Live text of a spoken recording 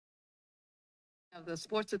Of the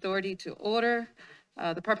Sports Authority to order.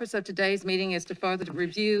 The purpose of today's meeting is to further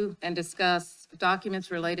review and discuss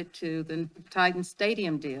documents related to the Titan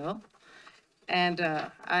Stadium deal. And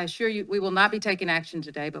I assure you, we will not be taking action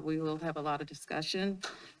today, but we will have a lot of discussion.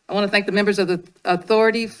 I want to thank the members of the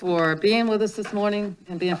authority for being with us this morning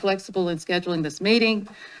and being flexible in scheduling this meeting.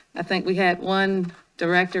 I think we had one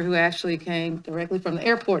director who actually came directly from the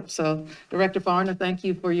airport. So Director Farner, thank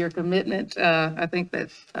you for your commitment. I think that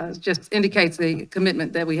just indicates the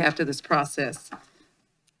commitment that we have to this process.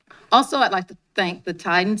 Also, I'd like to thank the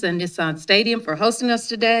Titans and Nissan Stadium for hosting us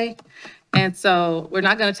today. And so we're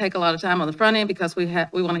not going to take a lot of time on the front end because we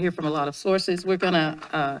want to hear from a lot of sources.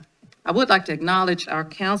 I would like to acknowledge our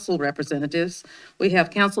council representatives. We have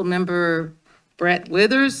Council Member Brett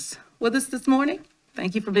Withers with us this morning.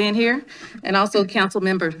 Thank you for being here. And also Council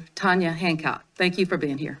Member Tanya Hancock. Thank you for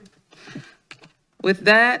being here. With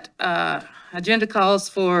that, agenda calls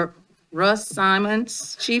for Russ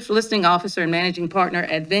Simons, Chief Listing Officer and Managing Partner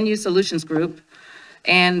at Venue Solutions Group.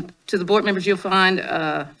 And to the board members, you'll find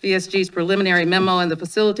VSG's preliminary memo and the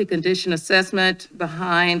facility condition assessment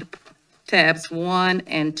behind tabs 1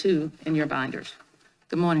 and 2 in your binders.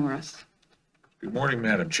 Good morning, Russ. Good morning,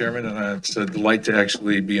 Madam Chairman, and it's a delight to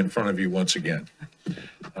actually be in front of you once again.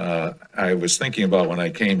 I was thinking about when I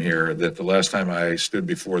came here that the last time I stood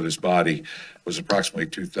before this body was approximately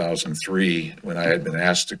 2003, when I had been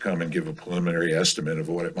asked to come and give a preliminary estimate of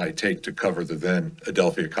what it might take to cover the then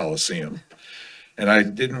Adelphia Coliseum. And I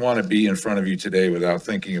didn't want to be in front of you today without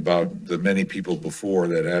thinking about the many people before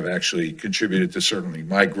that have actually contributed to certainly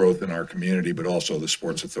my growth in our community, but also the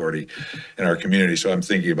Sports Authority in our community. So I'm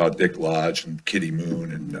thinking about Dick Lodge and Kitty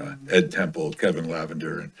Moon and Ed Temple, Kevin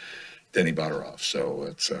Lavender, and Denny Botteroff.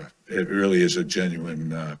 So it really is a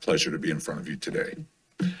genuine pleasure to be in front of you today.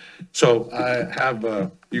 So I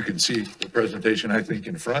have, you can see the presentation, I think,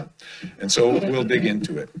 in front, and so we'll dig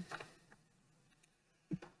into it.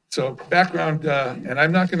 So background, and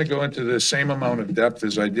I'm not going to go into the same amount of depth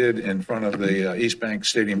as I did in front of the East Bank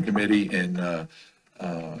Stadium Committee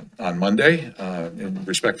on Monday, and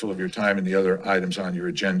respectful of your time and the other items on your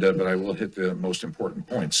agenda, but I will hit the most important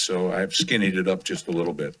points. So I've skinnied it up just a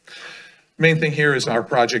little bit. Main thing here is our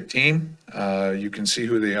project team. You can see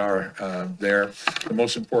who they are there. The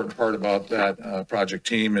most important part about that project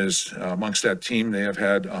team is amongst that team, they have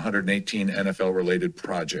had 118 NFL related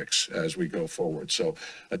projects as we go forward. So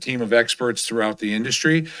a team of experts throughout the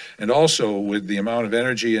industry, and also with the amount of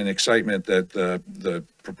energy and excitement that the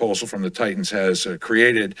proposal from the Titans has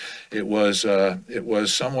created, it was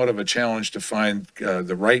somewhat of a challenge to find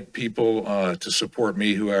the right people to support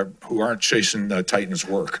me who aren't chasing Titans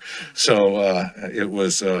work. So it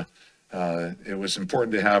was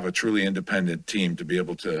important to have a truly independent team to be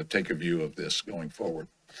able to take a view of this going forward.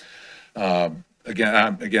 Again,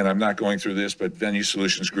 I'm not going through this, but Venue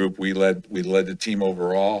Solutions Group, we led the team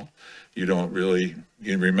overall. You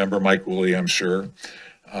remember Mike Woolley, I'm sure.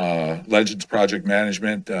 Legends Project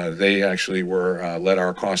Management, they actually led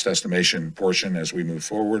our cost estimation portion as we move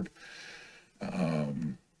forward.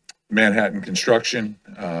 Manhattan Construction,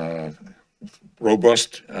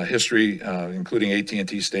 robust history, including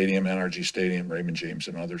AT&T Stadium, NRG Stadium, Raymond James,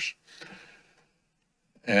 and others.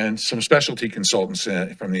 And some specialty consultants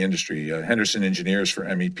from the industry, Henderson Engineers for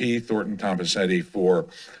MEP, Thornton Tompassetti for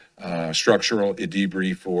structural,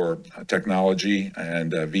 Idibri for technology,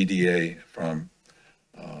 and VDA from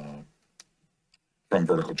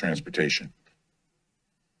vertical transportation.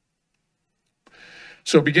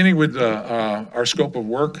 So beginning with our scope of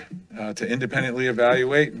work to independently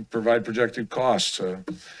evaluate and provide projected costs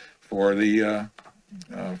for the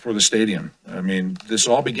stadium. I mean, this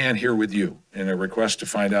all began here with you in a request to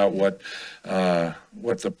find out what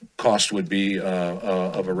the cost would be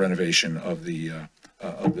of a renovation of the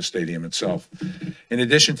stadium itself. In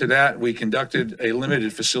addition to that, we conducted a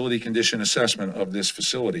limited facility condition assessment of this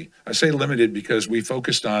facility. I say limited because we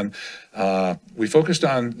focused on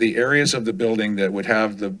the areas of the building that would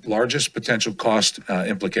have the largest potential cost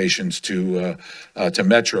implications to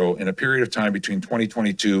Metro in a period of time between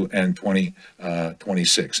 2022 and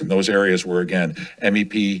 2026. And those areas were, again,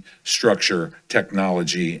 MEP, structure,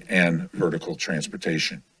 technology, and vertical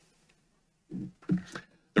transportation.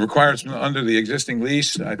 The requirements under the existing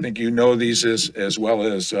lease, I think you know these as well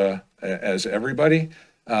as everybody.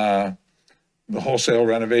 The wholesale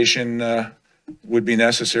renovation would be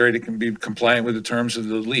necessary to be compliant with the terms of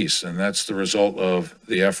the lease, and that's the result of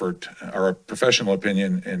the effort, our professional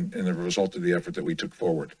opinion, and the result of the effort that we took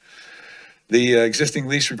forward. The existing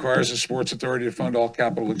lease requires the Sports Authority to fund all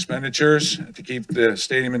capital expenditures to keep the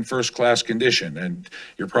stadium in first-class condition, and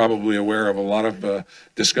you're probably aware of a lot of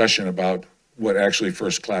discussion about what actually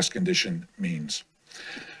first-class condition means.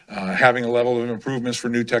 Having a level of improvements for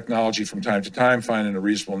new technology from time to time, finding a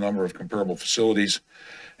reasonable number of comparable facilities,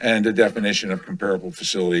 and a definition of comparable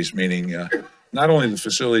facilities, meaning not only the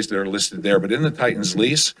facilities that are listed there, but in the Titans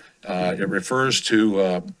lease, it refers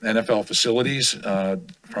to NFL facilities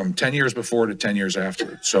from 10 years before to 10 years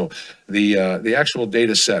after. So the actual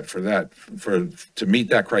data set for that, to meet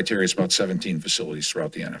that criteria is about 17 facilities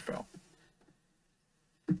throughout the NFL.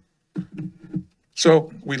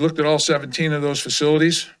 So we looked at all 17 of those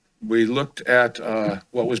facilities. We looked at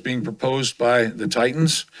what was being proposed by the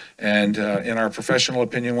Titans, and in our professional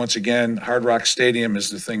opinion, once again, Hard Rock Stadium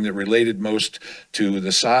is the thing that related most to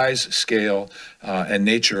the size, scale, and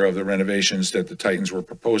nature of the renovations that the Titans were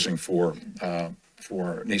proposing for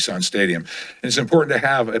Nissan Stadium. And it's important to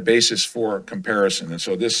have a basis for comparison. And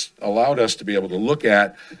so this allowed us to be able to look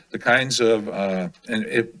at the kinds of, and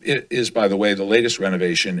it is, by the way, the latest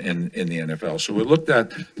renovation in the NFL. So we looked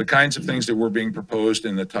at the kinds of things that were being proposed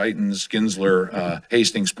in the Titans Ginsler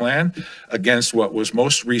Hastings plan against what was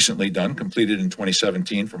most recently done, completed in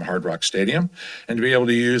 2017 from Hard Rock Stadium, and to be able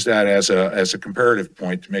to use that as a comparative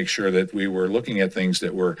point to make sure that we were looking at things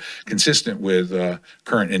that were consistent with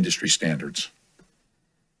current industry standards.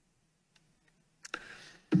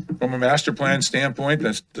 From a master plan standpoint,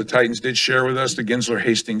 the Titans did share with us the Ginsler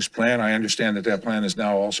Hastings plan. I understand that that plan has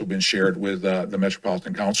now also been shared with the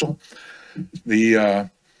Metropolitan Council.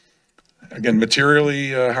 Again,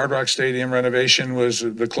 materially, Hard Rock Stadium renovation was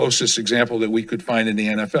the closest example that we could find in the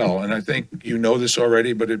NFL. And I think you know this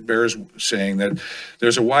already, but it bears saying that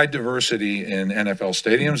there's a wide diversity in NFL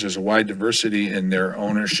stadiums. There's a wide diversity in their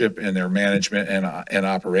ownership and their management and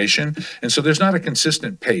operation. And so there's not a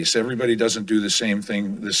consistent pace. Everybody doesn't do the same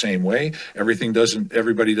thing the same way. Everybody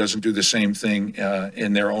doesn't do the same thing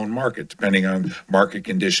in their own market, depending on market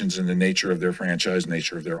conditions and the nature of their franchise,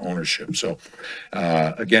 nature of their ownership. So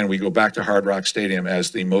again, we go back to Hard Rock Stadium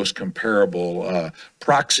as the most comparable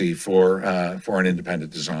proxy for an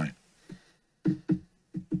independent design.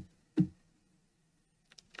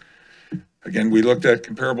 Again, we looked at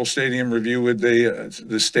comparable stadium review with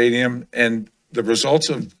the stadium, and the results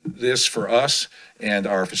of this for us and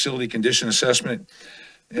our facility condition assessment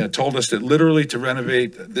told us that literally to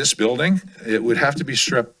renovate this building, it would have to be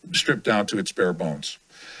stripped down to its bare bones.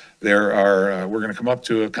 We're going to come up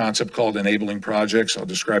to a concept called enabling projects. I'll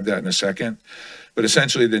describe that in a second. But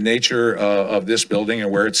essentially the nature of this building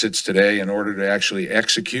and where it sits today, in order to actually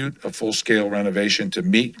execute a full-scale renovation to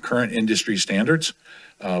meet current industry standards,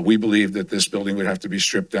 we believe that this building would have to be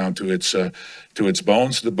stripped down to its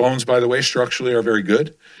bones. The bones, by the way, structurally are very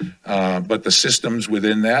good, but the systems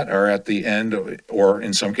within that are at the end, or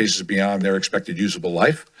in some cases beyond, their expected usable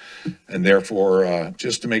life. And therefore,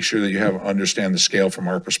 just to make sure that you understand the scale from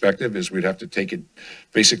our perspective, is we'd have to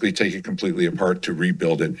basically take it completely apart to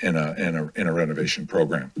rebuild it in a renovation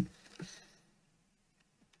program.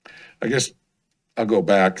 I guess I'll go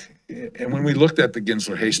back. And when we looked at the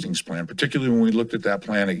Ginsler Hastings plan, particularly when we looked at that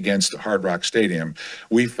plan against the Hard Rock Stadium,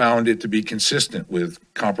 we found it to be consistent with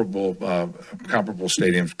comparable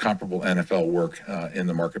stadiums, comparable NFL work in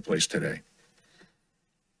the marketplace today.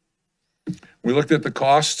 We looked at the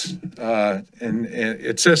costs, and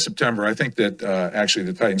it says September. I think that actually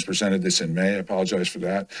the Titans presented this in May. I apologize for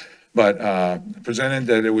that. But presented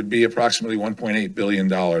that it would be approximately $1.8 billion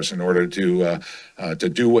in order to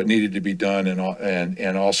do what needed to be done,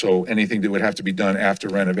 and also anything that would have to be done after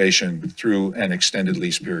renovation through an extended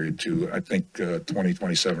lease period to, I think,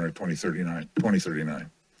 2027 or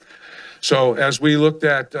 2039. So as we looked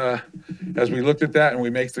at that,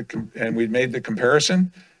 and we made the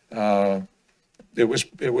comparison,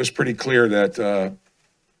 it was pretty clear that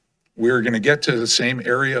we were going to get to the same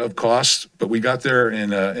area of costs, but we got there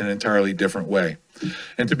in an entirely different way.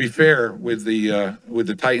 And to be fair, with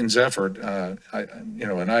the Titans' effort, and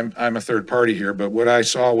I'm a third party here, but what I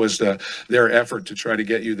saw was their effort to try to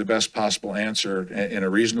get you the best possible answer in a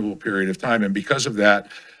reasonable period of time. And because of that,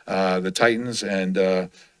 the Titans and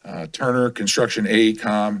Turner Construction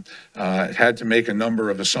AECOM had to make a number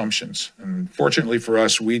of assumptions. And fortunately for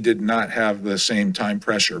us, we did not have the same time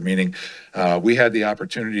pressure, meaning we had the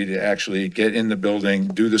opportunity to actually get in the building,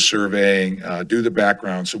 do the surveying, do the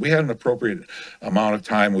background. So we had an appropriate amount of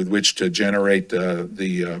time with which to generate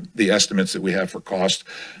the estimates that we have for cost,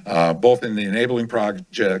 both in the enabling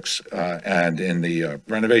projects and in the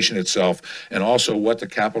renovation itself, and also what the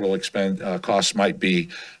capital costs might be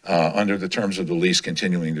under the terms of the lease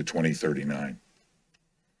continuing to 2039.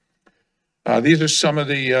 These are some of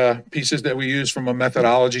the pieces that we use from a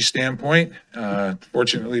methodology standpoint.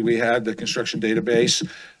 Fortunately, we had the construction database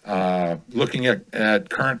looking at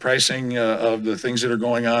current pricing of the things that are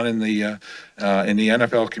going on in the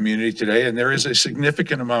NFL community today. And there is a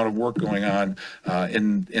significant amount of work going on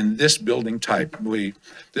in this building type.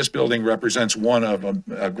 This building represents one of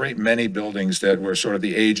a great many buildings that were sort of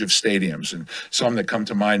the age of stadiums. And some that come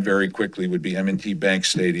to mind very quickly would be M&T Bank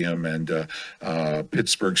Stadium and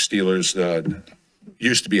Pittsburgh Steelers,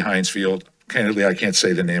 used to be Heinz Field. Candidly, I can't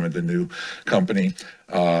say the name of the new company.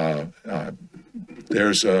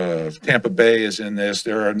 There's Tampa Bay is in this.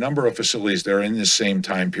 There are a number of facilities that are in this same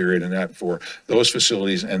time period, and that for those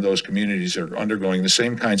facilities and those communities are undergoing the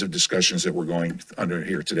same kinds of discussions that we're going under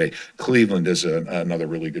here today. Cleveland is another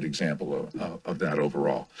really good example of that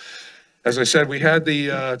overall. As I said, we had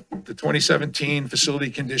the 2017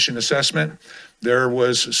 facility condition assessment. There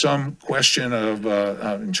was some question of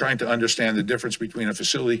in trying to understand the difference between a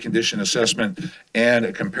facility condition assessment and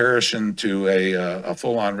a comparison to a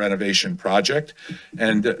full-on renovation project,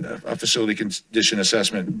 and a facility condition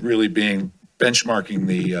assessment really being benchmarking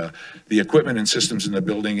the equipment and systems in the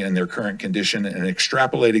building and their current condition and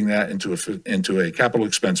extrapolating that into a capital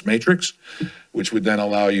expense matrix, which would then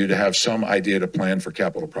allow you to have some idea to plan for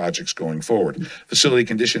capital projects going forward. Facility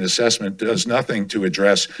condition assessment does nothing to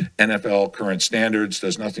address NFL current standards,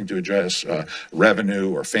 does nothing to address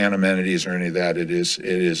revenue or fan amenities or any of that. It is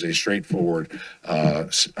a straightforward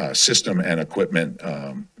system and equipment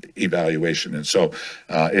evaluation. And so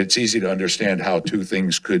it's easy to understand how two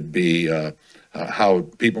things could be how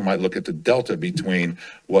people might look at the delta between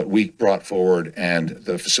what we brought forward and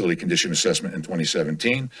the facility condition assessment in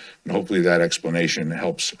 2017. And hopefully that explanation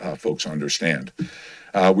helps folks understand.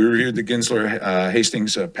 We reviewed the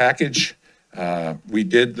Ginsler-Hastings package. We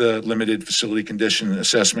did the limited facility condition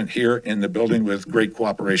assessment here in the building with great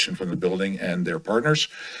cooperation from the building and their partners,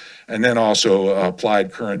 and then also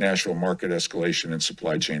applied current Nashville market escalation and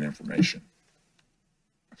supply chain information.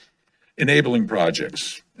 Enabling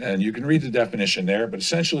projects, and you can read the definition there, but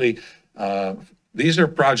essentially these are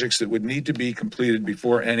projects that would need to be completed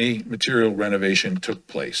before any material renovation took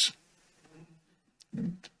place.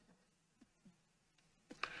 And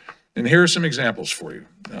here are some examples for you.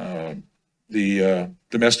 The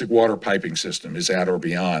domestic water piping system is at or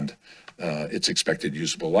beyond its expected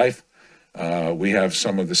usable life. We have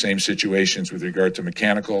some of the same situations with regard to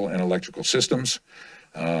mechanical and electrical systems.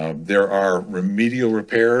 There are remedial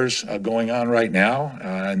repairs going on right now,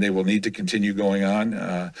 and they will need to continue going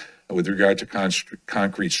on with regard to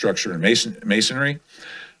concrete structure and masonry.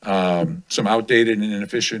 Some outdated and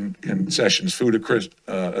inefficient concessions, food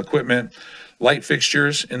equipment, light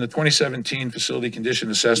fixtures. In the 2017 facility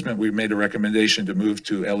condition assessment, we made a recommendation to move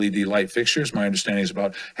to LED light fixtures. My understanding is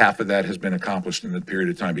about half of that has been accomplished in the period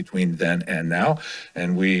of time between then and now,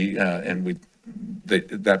 and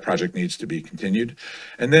that project needs to be continued.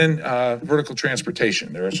 And then vertical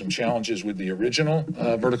transportation. There are some challenges with the original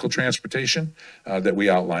vertical transportation that we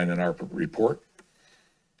outline in our report.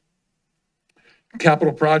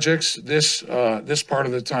 Capital projects, this part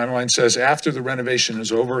of the timeline says after the renovation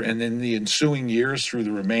is over and in the ensuing years through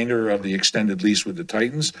the remainder of the extended lease with the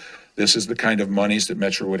Titans, this is the kind of monies that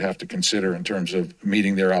Metro would have to consider in terms of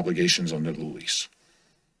meeting their obligations under the lease.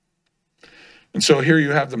 And so here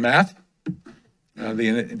you have the math.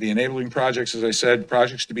 The enabling projects, as I said,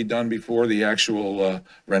 projects to be done before the actual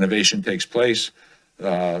renovation takes place.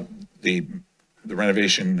 The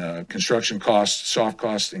renovation construction costs, soft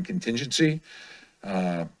costs, and contingency.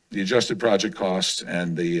 The adjusted project costs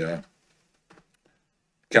and the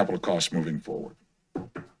capital costs moving forward.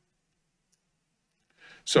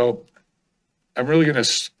 So I'm really going to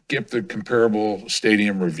skip the comparable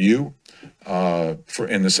stadium review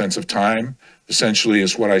in the sense of time. Essentially,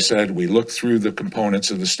 is what I said. We looked through the components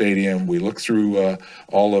of the stadium. We looked through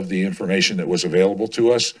all of the information that was available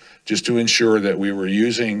to us just to ensure that we were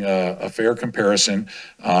using a fair comparison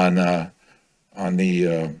on the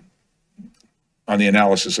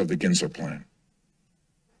analysis of the Ginsler plan.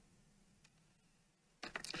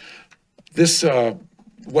 This,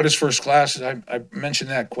 what is first class? I mentioned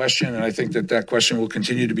that question, and I think that question will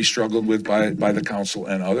continue to be struggled with by the council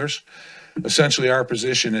and others. Essentially, our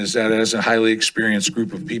position is that as a highly experienced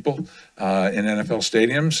group of people in NFL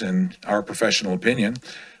stadiums, in our professional opinion,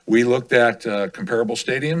 we looked at comparable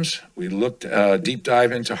stadiums. We looked deep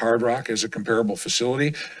dive into Hard Rock as a comparable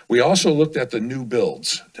facility. We also looked at the new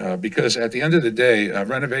builds because at the end of the day,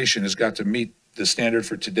 renovation has got to meet the standard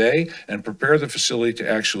for today and prepare the facility to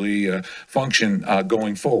actually function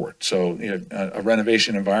going forward. So a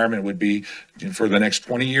renovation environment would be for the next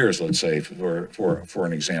 20 years, let's say, for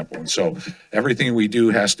an example. And so everything we do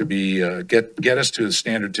has to be get us to the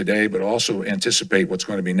standard today, but also anticipate what's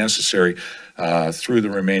going to be necessary through the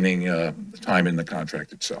remaining time in the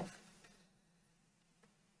contract itself.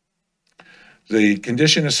 The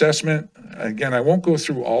condition assessment, again, I won't go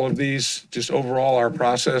through all of these, just overall our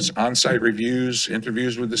process, on-site reviews,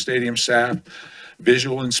 interviews with the stadium staff,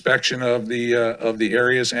 visual inspection of the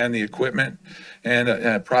areas and the equipment, and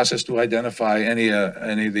a process to identify any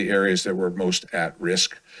of the areas that were most at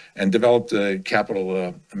risk, and develop the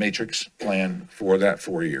capital matrix plan for that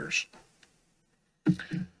 4 years.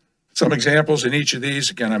 Some examples in each of these.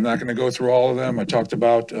 Again, I'm not going to go through all of them. I talked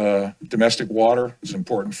about domestic water. It's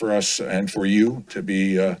important for us and for you to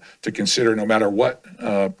be to consider, no matter what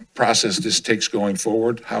process this takes going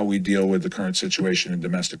forward, how we deal with the current situation in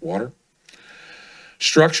domestic water.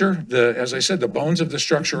 Structure, as I said, the bones of the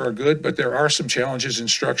structure are good, but there are some challenges in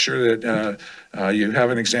structure that you have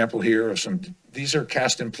an example here of some. These are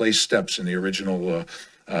cast in place steps in the original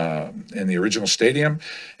stadium,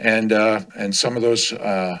 and some of those,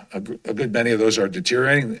 a good many of those are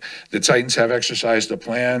deteriorating. The Titans have exercised a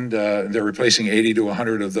plan. They're replacing 80 to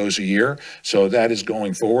 100 of those a year, so that is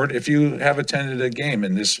going forward. If you have attended a game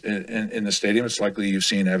in the stadium, it's likely you've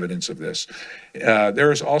seen evidence of this.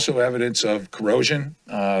 There is also evidence of corrosion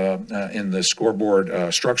in the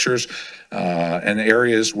scoreboard structures and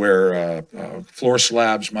areas where floor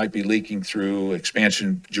slabs might be leaking through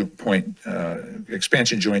expansion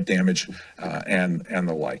joint damage and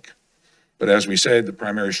the like. But as we said, the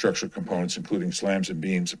primary structural components, including slabs and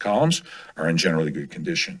beams and columns, are in generally good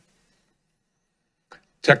condition.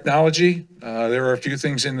 Technology, there are a few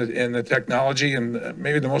things in the technology, and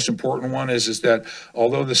maybe the most important one is that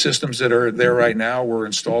although the systems that are there right now were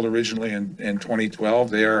installed originally in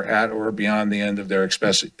 2012, they are at or beyond the end of their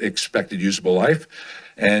expected usable life.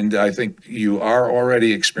 And I think you are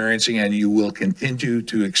already experiencing, and you will continue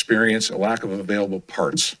to experience, a lack of available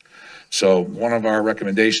parts. So one of our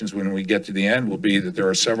recommendations when we get to the end will be that there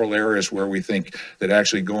are several areas where we think that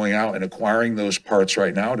actually going out and acquiring those parts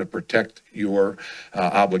right now to protect your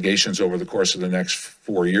obligations over the course of the next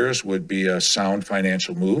 4 years would be a sound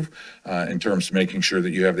financial move in terms of making sure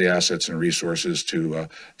that you have the assets and resources to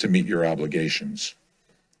meet your obligations.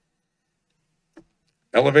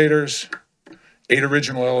 Elevators. 8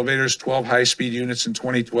 original elevators, 12 high-speed units in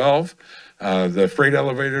 2012. The freight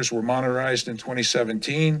elevators were modernized in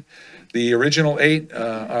 2017. The original 8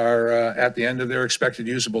 are at the end of their expected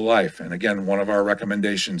usable life. And again, one of our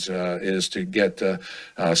recommendations is to get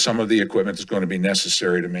some of the equipment that's going to be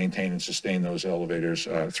necessary to maintain and sustain those elevators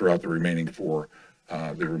throughout the remaining 4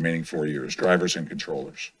 years, drivers and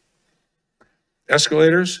controllers.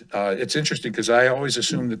 Escalators, it's interesting because I always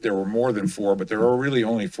assumed that there were more than 4, but there are really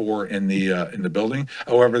only 4 in the building.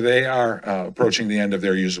 However, they are approaching the end of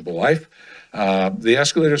their usable life. The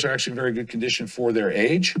escalators are actually in very good condition for their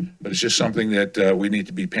age, but it's just something that we need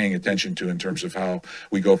to be paying attention to in terms of how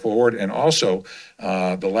we go forward. And also,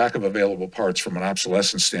 the lack of available parts from an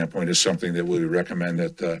obsolescence standpoint is something that we would recommend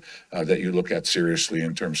that you look at seriously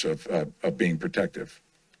in terms of being protective.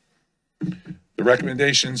 The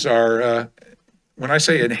recommendations are, when I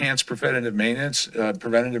say enhanced preventative maintenance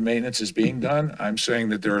is being done, I'm saying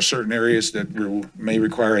that there are certain areas that may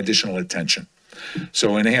require additional attention.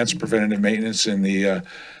 So enhanced preventative maintenance in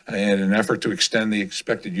an effort to extend the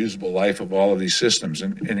expected usable life of all of these systems.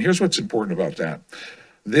 And here's what's important about that.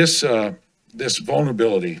 This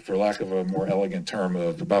vulnerability, for lack of a more elegant term,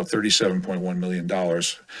 of about $37.1 million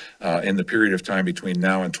in the period of time between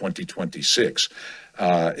now and 2026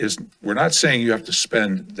 we're not saying you have to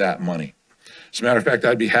spend that money. As a matter of fact,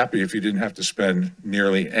 I'd be happy if you didn't have to spend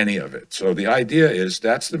nearly any of it. So the idea is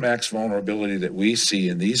that's the max vulnerability that we see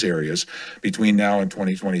in these areas between now and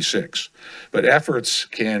 2026. But efforts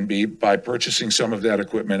can be by purchasing some of that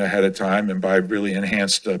equipment ahead of time and by really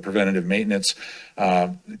enhanced preventative maintenance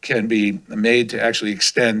can be made to actually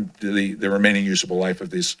extend the remaining usable life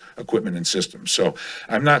of these equipment and systems. So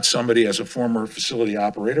I'm not somebody, as a former facility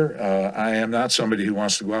operator, I am not somebody who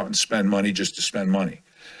wants to go out and spend money just to spend money.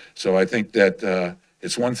 So I think that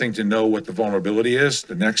it's one thing to know what the vulnerability is.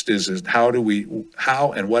 The next is how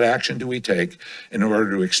and what action do we take in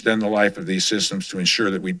order to extend the life of these systems to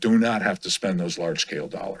ensure that we do not have to spend those large-scale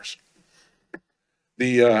dollars.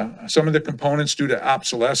 Some of the components due to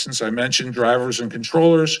obsolescence, I mentioned drivers and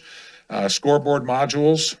controllers, scoreboard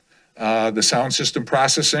modules, the sound system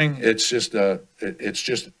processing. It's just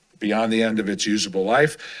beyond the end of its usable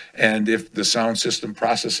life. And if the sound system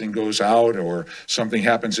processing goes out or something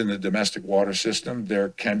happens in the domestic water system, there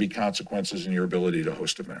can be consequences in your ability to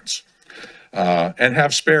host events. And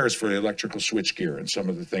have spares for the electrical switchgear and some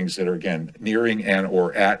of the things that are, again, nearing and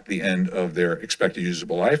or at the end of their expected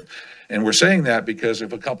usable life. And we're saying that because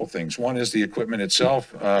of a couple things. One is the equipment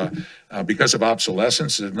itself, because of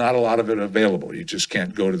obsolescence, there's not a lot of it available. You just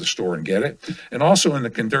can't go to the store and get it. And also in the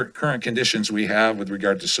current conditions we have with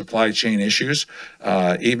regard to supply chain issues,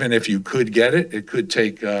 even if you could get it, it could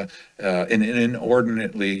take an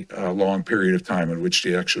inordinately long period of time in which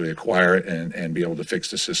to actually acquire it and be able to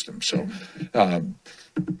fix the system. So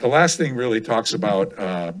the last thing really talks about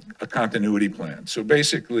a continuity plan. So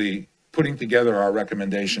basically, putting together our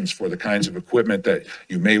recommendations for the kinds of equipment that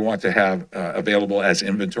you may want to have available as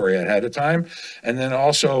inventory ahead of time. And then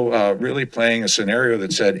also really playing a scenario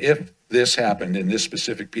that said, if this happened in this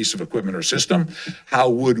specific piece of equipment or system, how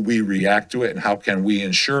would we react to it? And how can we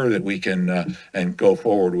ensure that we can and go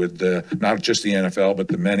forward with the, not just the NFL, but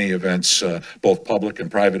the many events, both public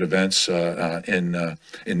and private events in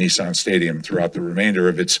Nissan Stadium throughout the remainder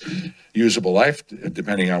of its usable life,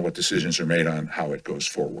 depending on what decisions are made on how it goes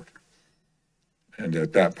forward. And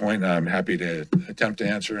at that point, I'm happy to attempt to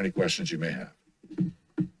answer any questions you may have.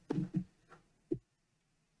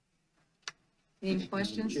 Any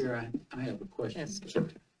questions? Chair, I have a question. Yes. Sure.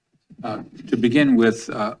 To begin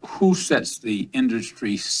with, who sets the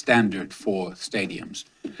industry standard for stadiums?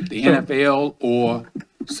 The NFL or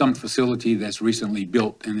some facility that's recently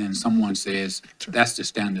built and then someone says, that's the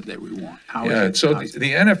standard that we want? Yeah, so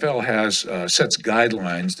the NFL has sets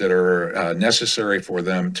guidelines that are necessary for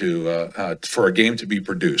them to for a game to be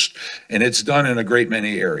produced, and it's done in a great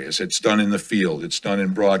many areas. It's done in the field, it's done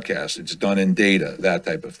in broadcast, it's done in data, that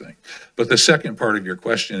type of thing. But the second part of your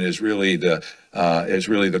question is really the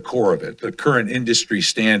core of it. The current industry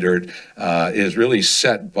standard is really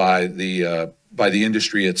set by the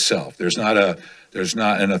industry itself. There's not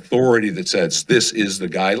an authority that says this is the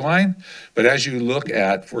guideline, but as you look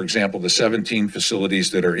at, for example, the 17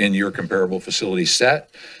 facilities that are in your comparable facility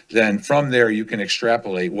set, then from there you can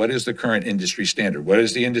extrapolate what is the current industry standard? What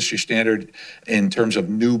is the industry standard in terms of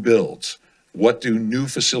new builds? What do new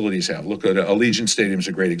facilities have? Look at Allegiant Stadium is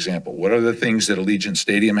a great example. What are the things that Allegiant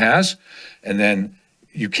Stadium has? And then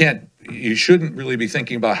you shouldn't really be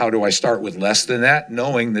thinking about how do I start with less than that,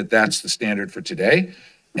 knowing that that's the standard for today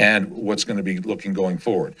and what's going to be looking going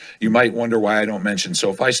forward. You might wonder why I don't mention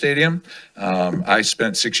SoFi Stadium. I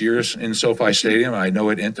spent 6 years in SoFi Stadium. I know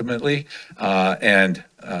it intimately, and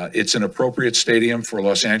it's an appropriate stadium for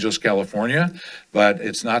Los Angeles, California, but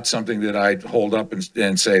it's not something that I'd hold up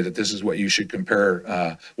and say that this is what you should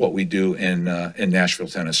compare what we do in Nashville,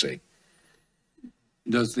 Tennessee.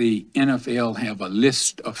 Does the NFL have a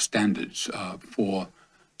list of standards for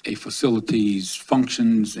a facility's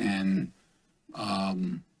functions and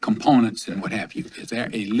components and what have you? Is there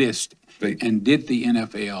a list? And did the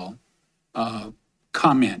NFL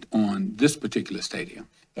comment on this particular stadium?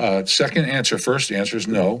 Second answer, first answer is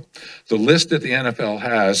no. The list that the NFL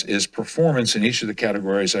has is performance in each of the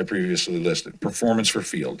categories I previously listed. Performance for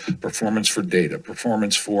field, performance for data,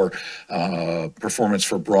 performance for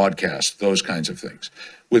broadcast, those kinds of things.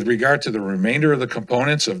 With regard to the remainder of the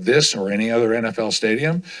components of this or any other NFL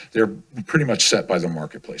stadium, they're pretty much set by the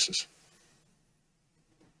marketplaces.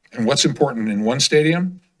 And what's important in one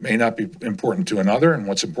stadium may not be important to another, and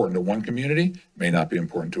what's important to one community may not be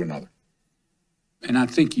important to another. And I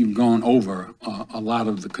think you've gone over a lot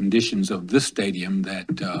of the conditions of this stadium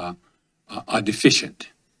that are deficient.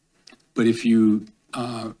 But if you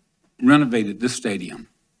renovated this stadium,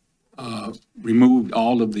 removed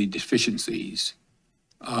all of the deficiencies,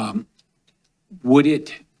 would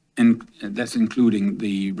it, and that's including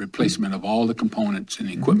the replacement of all the components and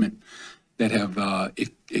equipment that have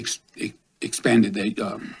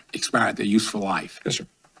expired their useful life. Yes, sir.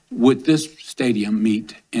 Would this stadium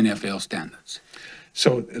meet NFL standards?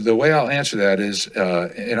 So the way I'll answer that is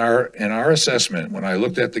in our assessment, when I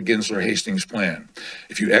looked at the Ginsler-Hastings plan,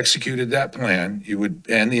 if you executed that plan, you would,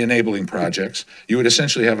 and the enabling projects, you would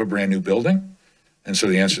essentially have a brand new building. And so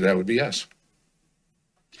the answer to that would be yes.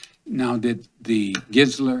 Now, did the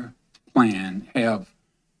Ginsler plan have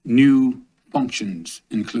new functions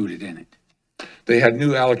included in it? They had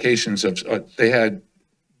new allocations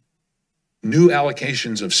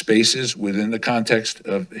of spaces within the context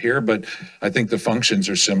of here, but I think the functions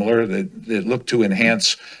are similar. That look to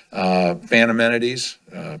enhance fan amenities,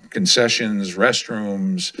 concessions,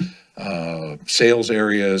 restrooms, sales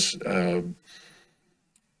areas,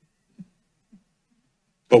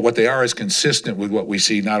 But what they are is consistent with what we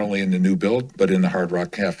see not only in the new build, but in the Hard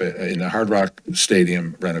Rock Cafe, in the Hard Rock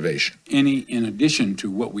Stadium renovation. Any in addition to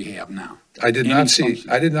what we have now? I did not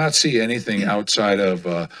see anything outside of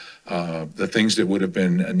the things that would have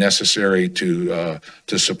been necessary to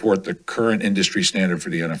support the current industry standard for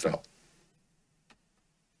the NFL.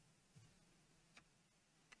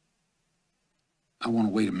 I want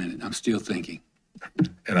to wait a minute. I'm still thinking.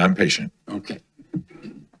 And I'm patient. Okay,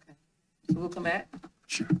 So we'll come back.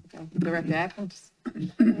 sure. Okay. Director Atkins?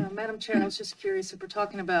 Madam Chair, I was just curious, if we're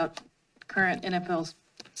talking about current NFL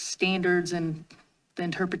standards and the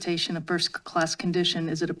interpretation of first-class condition,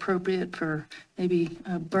 is it appropriate for maybe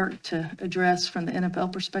Bert to address from the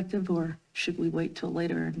NFL perspective, or should we wait till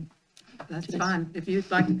later? And That's fine. If you'd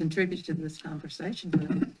like to contribute to this conversation,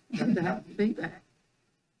 we'd love to have feedback.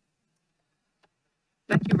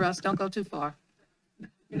 Thank you, Russ. Don't go too far.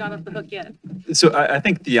 You're not off the hook yet. So I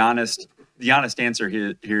think the honest answer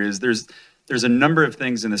here is there's a number of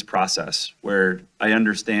things in this process where I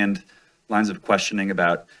understand lines of questioning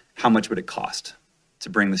about how much would it cost to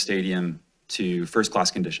bring the stadium to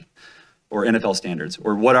first-class condition or NFL standards,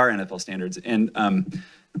 or what are NFL standards? And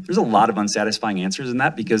there's a lot of unsatisfying answers in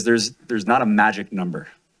that because there's not a magic number.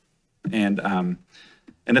 And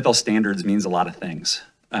NFL standards means a lot of things.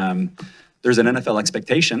 There's an NFL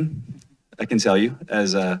expectation, I can tell you,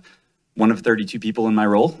 as one of 32 people in my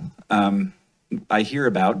role. I hear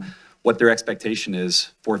about what their expectation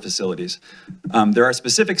is for facilities. There are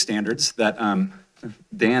specific standards that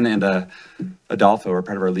Dan and Adolfo are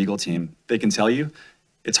part of our legal team. They can tell you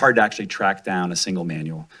it's hard to actually track down a single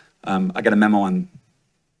manual. I got a memo on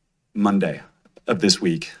Monday of this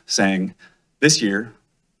week saying, this year,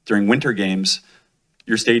 during winter games,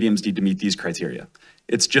 your stadiums need to meet these criteria.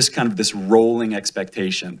 It's just kind of this rolling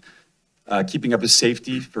expectation, keeping up with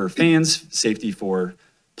safety for fans, safety for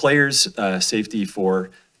players, safety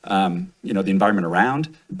for the environment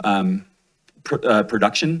around,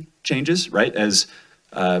 production changes, right? As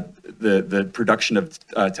the production of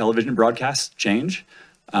television broadcasts change,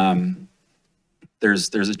 there's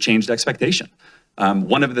a changed expectation.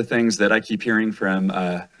 One of the things that I keep hearing from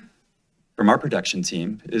our production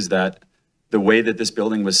team is that the way that this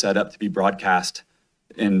building was set up to be broadcast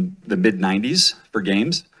in the mid-90s for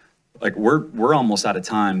games, like we're almost out of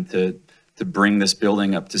time to bring this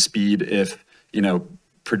building up to speed if,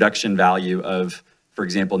 production value of, for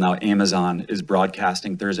example, now Amazon is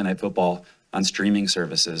broadcasting Thursday Night Football on streaming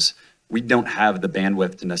services. We don't have the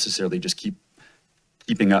bandwidth to necessarily just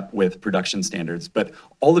keeping up with production standards. But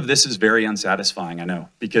all of this is very unsatisfying, I know,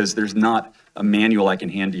 because there's not a manual I can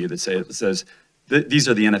hand to you that says, these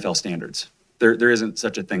are the NFL standards. There isn't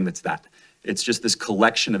such a thing that's that. It's just this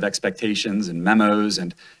collection of expectations and memos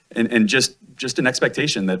and just an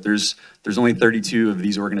expectation that there's only 32 of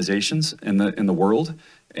these organizations in the world,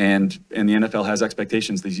 and the NFL has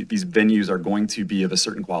expectations. These venues are going to be of a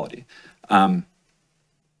certain quality. I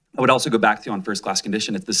would also go back to on first class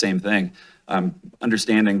condition. It's the same thing.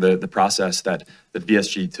 Understanding the process that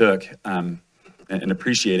VSG took and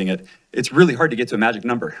appreciating it. It's really hard to get to a magic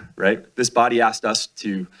number, right? This body asked us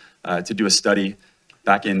to do a study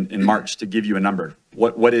back in March to give you a number.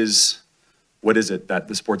 What is it that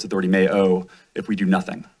the Sports Authority may owe if we do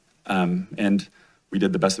nothing? And we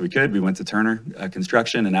did the best that we could. We went to Turner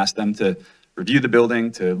Construction and asked them to review the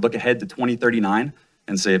building, to look ahead to 2039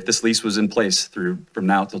 and say, if this lease was in place from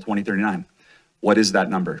now till 2039, what is that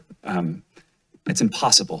number? It's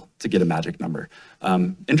impossible to get a magic number.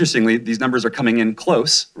 Interestingly, these numbers are coming in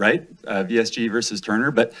close, right? VSG versus Turner,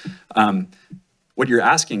 but what you're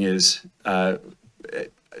asking is,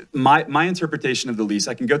 my interpretation of the lease,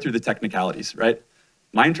 I can go through the technicalities, right?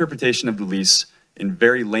 My interpretation of the lease in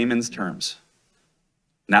very layman's terms,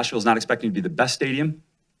 Nashville is not expecting to be the best stadium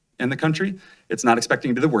in the country. It's not expecting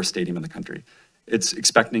to be the worst stadium in the country. It's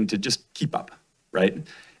expecting to just keep up, right?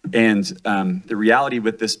 And the reality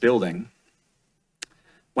with this building,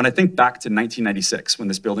 when I think back to 1996, when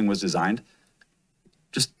this building was designed,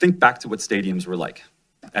 just think back to what stadiums were like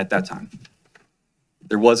at that time.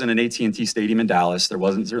 There wasn't an AT&T Stadium in Dallas. There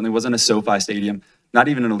certainly wasn't a SoFi Stadium, not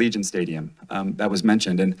even an Allegiant Stadium that was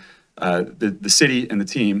mentioned. And the city and the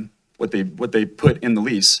team, what they put in the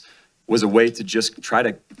lease was a way to just try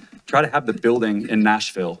to have the building in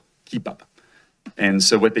Nashville keep up. And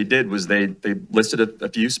so what they did was they listed a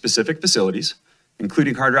few specific facilities,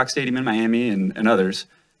 including Hard Rock Stadium in Miami and others.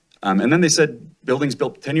 And then they said buildings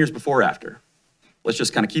built 10 years before or after. Let's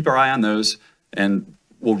just kind of keep our eye on those, and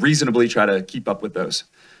we'll reasonably try to keep up with those.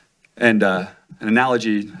 And an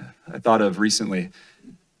analogy I thought of recently,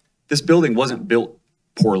 this building wasn't built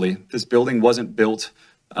poorly. This building wasn't built,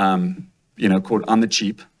 quote, on the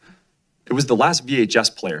cheap. It was the last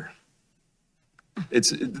VHS player.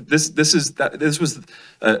 This was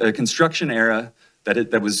a construction era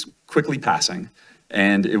that was quickly passing,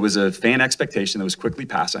 and it was a fan expectation that was quickly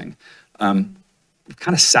passing. We've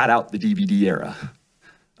kind of sat out the DVD era.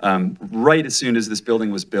 Right as soon as this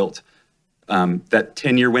building was built, that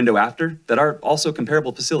 10-year window after, that are also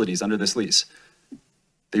comparable facilities under this lease,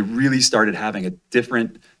 they really started having a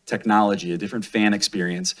different technology, a different fan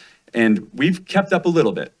experience, and we've kept up a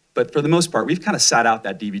little bit, but for the most part, we've kind of sat out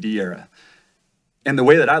that DVD era. And the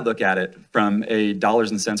way that I look at it from a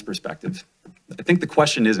dollars and cents perspective, I think the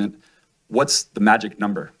question isn't, what's the magic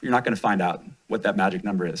number? You're not going to find out what that magic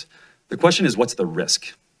number is. The question is, what's the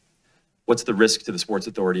risk? What's the risk to the Sports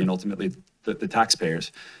Authority and ultimately the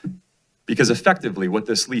taxpayers? Because effectively what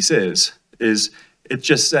this lease is it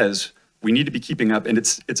just says we need to be keeping up, and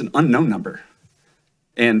it's an unknown number.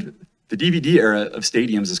 And the DVD era of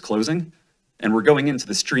stadiums is closing, and we're going into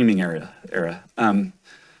the streaming era.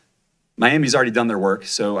 Miami's already done their work,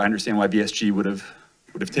 so I understand why VSG would have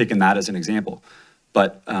taken that as an example.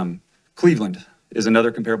 But Cleveland is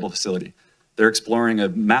another comparable facility. They're exploring a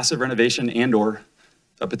massive renovation and/or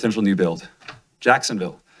a potential new build.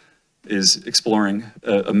 Jacksonville is exploring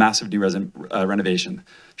a massive new renovation.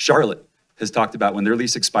 Charlotte has talked about when their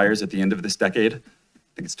lease expires at the end of this decade, I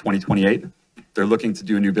think it's 2028, they're looking to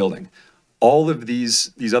do a new building. All of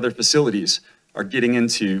these other facilities are getting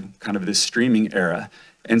into kind of this streaming era.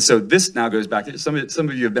 And so this now goes back to, some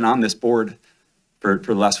of you have been on this board for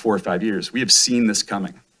the last 4 or 5 years. We have seen this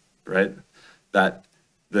coming, right? That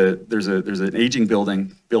there's an aging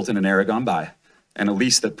building built in an era gone by, and a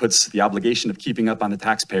lease that puts the obligation of keeping up on the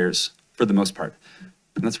taxpayers for the most part.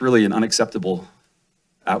 And that's really an unacceptable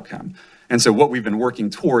outcome. And so what we've been working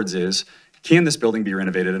towards is, can this building be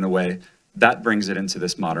renovated in a way that brings it into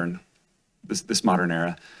this modern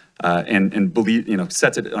era, and believe,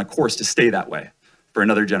 sets it on a course to stay that way for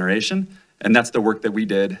another generation. And that's the work that we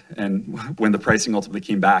did. And when the pricing ultimately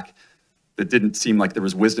came back, that didn't seem like there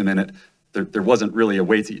was wisdom in it. There wasn't really a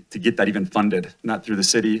way to get that even funded, not through the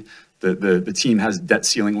city. The team has debt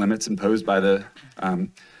ceiling limits imposed by the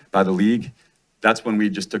league. That's when we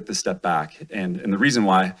just took the step back. And the reason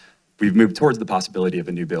why we've moved towards the possibility of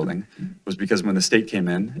a new building was because when the state came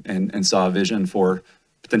in and saw a vision for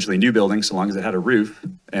potentially a new building, so long as it had a roof,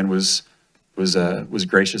 and was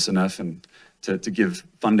gracious enough and to give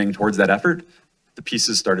funding towards that effort, the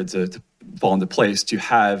pieces started to fall into place to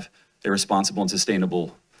have a responsible and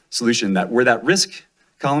sustainable solution that where that risk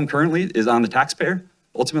column currently is on the taxpayer,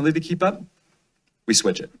 ultimately to keep up, we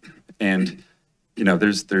switch it. And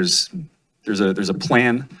there's a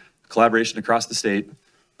plan, collaboration across the state,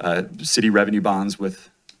 city revenue bonds with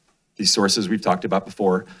these sources we've talked about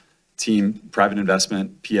before, team, private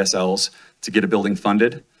investment, PSLs, to get a building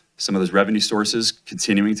funded. Some of those revenue sources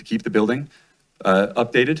continuing to keep the building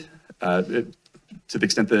updated to the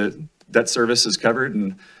extent the debt service is covered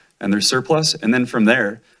and there's surplus. And then from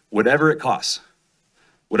there, whatever it costs,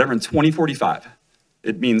 whatever in 2045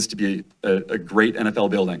 it means to be a great NFL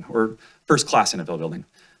building or first-class NFL building,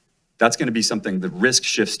 that's going to be something, the risk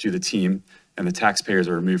shifts to the team and the taxpayers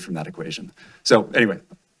are removed from that equation. So anyway,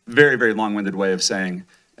 very, very long-winded way of saying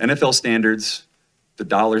NFL standards, the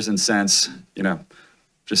dollars and cents,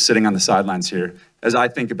 just sitting on the sidelines here. As I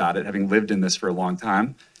think about it, having lived in this for a long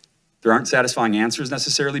time, there aren't satisfying answers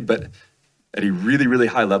necessarily, but at a really, really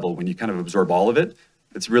high level, when you kind of absorb all of it,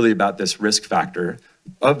 it's really about this risk factor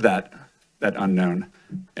of that unknown.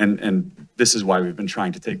 And this is why we've been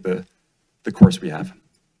trying to take the course we have.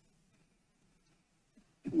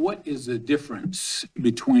 What is the difference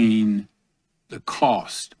between the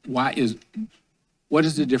cost? What is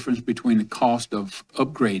the difference between the cost of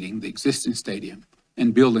upgrading the existing stadium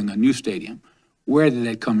and building a new stadium? Where did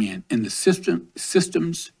that come in? In the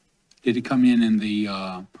systems? Did it come in the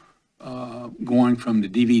going from the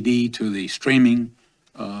DVD to the streaming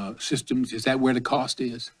systems? Is that where the cost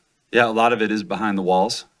is? Yeah, a lot of it is behind the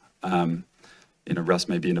walls. Russ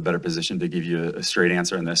may be in a better position to give you a straight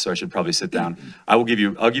answer on this, so I should probably sit down. I'll give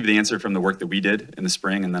you the answer from the work that we did in the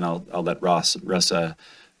spring, and then I'll let Russ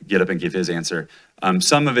get up and give his answer.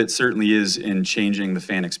 Some of it certainly is in changing the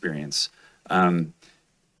fan experience.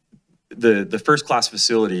 The first class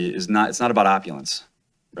facility it's not about opulence,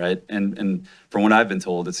 right? And from what I've been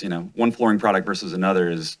told, it's one flooring product versus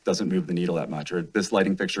another doesn't move the needle that much, or this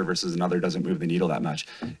lighting fixture versus another doesn't move the needle that much.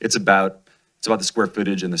 It's about the square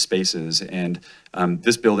footage and the spaces. And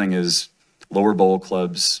this building is lower bowl,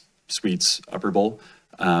 clubs, suites, upper bowl.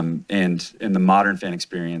 And in the modern fan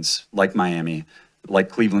experience, like Miami, like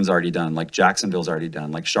Cleveland's already done, like Jacksonville's already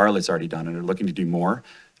done, like Charlotte's already done, and are looking to do more,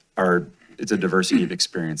 it's a diversity of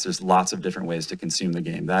experience. There's lots of different ways to consume the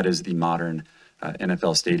game. That is the modern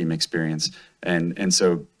NFL stadium experience. And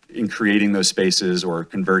so in creating those spaces or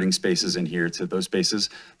converting spaces in here to those spaces,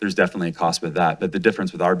 there's definitely a cost with that. But the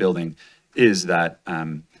difference with our building is that,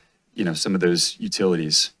 you know, some of those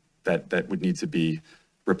utilities that would need to be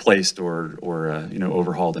replaced or you know,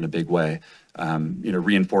 overhauled in a big way. You know,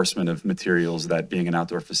 reinforcement of materials that being an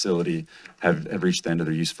outdoor facility have reached the end of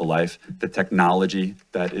their useful life. The technology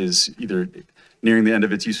that is either nearing the end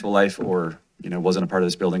of its useful life or, you know, wasn't a part of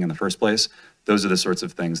this building in the first place. Those are the sorts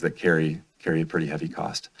of things that carry a pretty heavy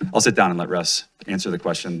cost. I'll sit down and let Russ answer the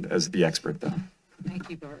question as the expert, though. Thank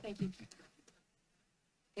you, Bert. Thank you.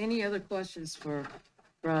 Any other questions for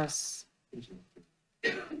Russ?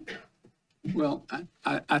 Well,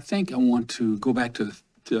 I think I want to go back to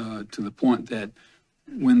the point that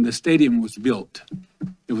when the stadium was built,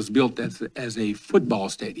 it was built as a football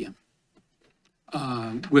stadium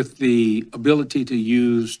with the ability to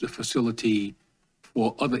use the facility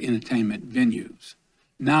for other entertainment venues.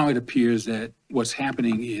 Now it appears that what's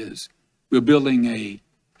happening is we're building a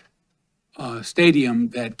stadium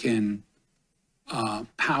that can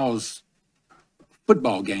house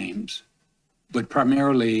football games, but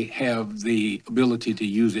primarily have the ability to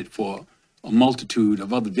use it for a multitude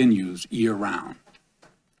of other venues year-round.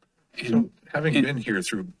 So having been here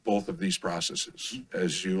through both of these processes,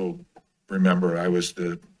 as you'll remember, I was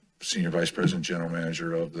the Senior Vice President General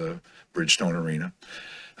Manager of the Bridgestone Arena,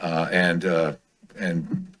 and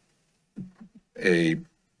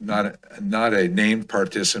not a named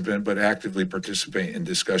participant, but actively participate in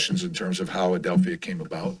discussions in terms of how Adelphia came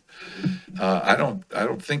about. I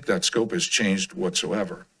don't think that scope has changed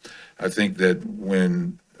whatsoever. I think that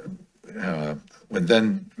when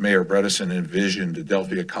then Mayor Bredesen envisioned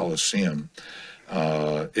Adelphia Coliseum,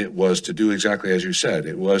 it was to do exactly as you said.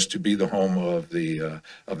 It was to be the home of the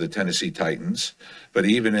Tennessee Titans. But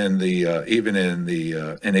even in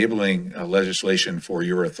the enabling legislation for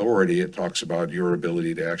your authority, it talks about your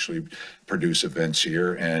ability to actually produce events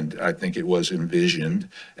here. And I think it was envisioned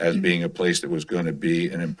as being a place that was going to be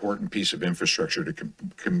an important piece of infrastructure to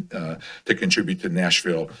contribute to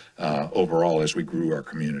Nashville overall as we grew our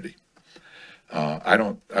community. I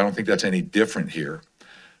don't think that's any different here.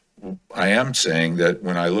 I am saying that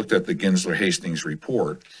when I looked at the Ginsler-Hastings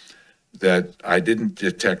report, that I didn't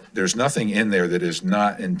detect, there's nothing in there that is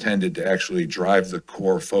not intended to actually drive the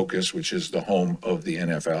core focus, which is the home of the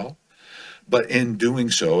NFL. But in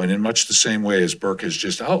doing so, and in much the same way as Burke has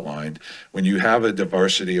just outlined, when you have a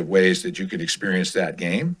diversity of ways that you can experience that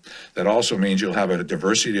game, that also means you'll have a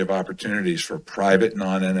diversity of opportunities for private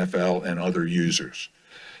non-NFL and other users.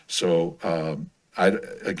 So,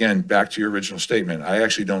 again, back to your original statement, I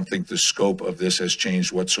actually don't think the scope of this has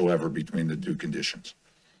changed whatsoever between the two conditions.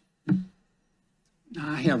 Now,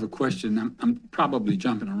 I have a question. I'm probably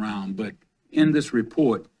jumping around, but in this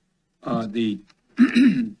report, the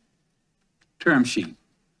term sheet,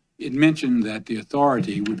 it mentioned that the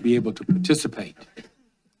authority would be able to participate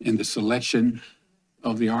in the selection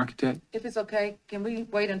of the architect. If it's okay, can we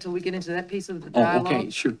wait until we get into that piece of the Oh, dialogue? okay,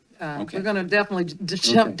 sure. Okay. We're going to definitely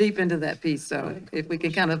jump Okay. deep into that piece, so if we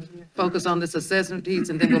can kind of focus on this assessment piece,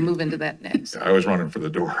 and then we'll move into that next. I was running for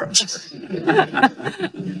the door, I'm sorry.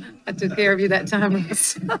 I took care of you that time,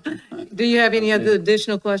 Russ. Do you have any other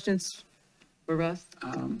additional questions for Russ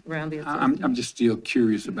around the assessment? I'm just still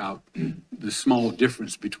curious about the small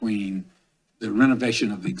difference between the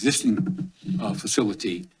renovation of the existing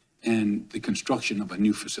facility and the construction of a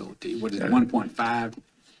new facility. What is it, 1.5,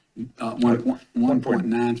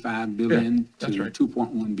 1.95 billion that's to right.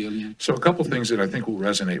 2.1 billion? So a couple things that I think will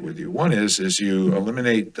resonate with you. One is you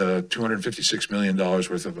eliminate the $256 million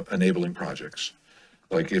worth of enabling projects.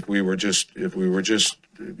 Like if we were just, you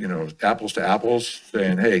know, apples to apples,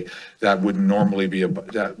 saying, hey, that wouldn't normally be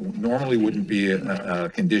that normally wouldn't be a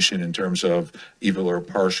condition in terms of either a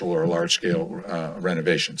partial or a large scale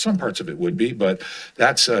renovation. Some parts of it would be, but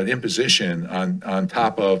that's an imposition on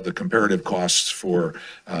top of the comparative costs for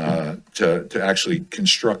to actually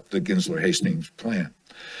construct the Ginsler-Hastings plan.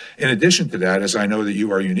 In addition to that, as I know that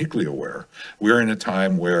you are uniquely aware, we're in a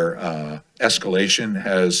time where escalation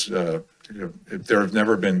has there have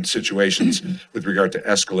never been situations with regard to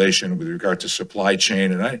escalation, with regard to supply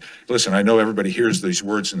chain. And I know everybody hears these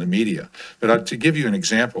words in the media, but to give you an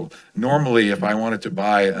example, normally if I wanted to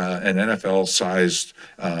buy an NFL-sized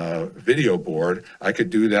video board, I could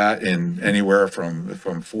do that in anywhere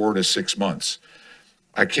from 4 to 6 months.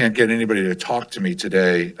 I can't get anybody to talk to me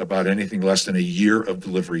today about anything less than a year of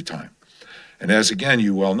delivery time. And as again,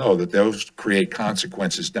 you well know that those create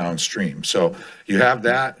consequences downstream. So you have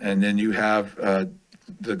that, and then you have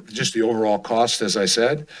just the overall cost, as I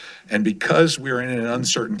said. And because we're in an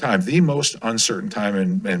uncertain time, the most uncertain time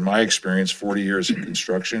in my experience, 40 years in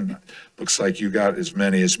construction, looks like you got as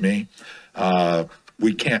many as me.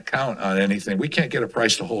 We can't count on anything. We can't get a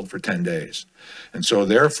price to hold for 10 days. And so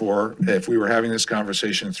therefore, if we were having this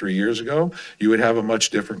conversation 3 years ago, you would have a much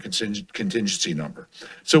different contingency number.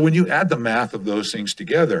 So when you add the math of those things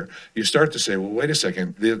together, you start to say, well, wait a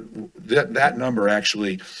second, that number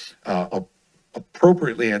actually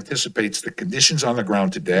appropriately anticipates the conditions on the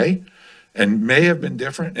ground today and may have been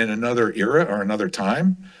different in another era or another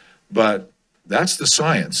time, but that's the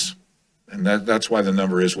science. And that's why the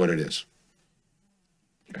number is what it is.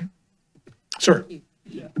 Okay. Sir.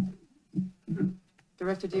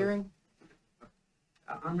 Director Deering?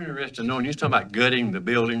 I'm interested in knowing, you're talking about gutting the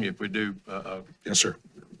building if we do, Yes, sir.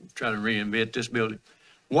 try to reinvent this building.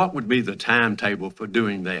 What would be the timetable for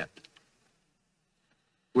doing that?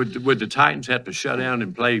 Would the Titans have to shut down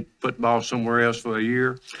and play football somewhere else for a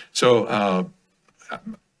year? So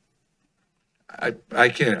I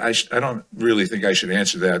don't really think I should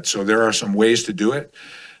answer that. So there are some ways to do it.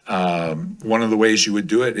 One of the ways you would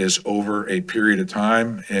do it is over a period of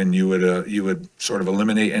time, and you would sort of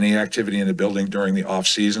eliminate any activity in the building during the off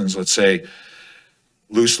seasons. Let's say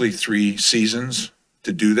loosely 3 seasons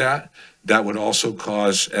to do that. That would also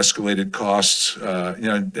cause escalated costs,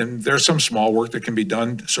 and there's some small work that can be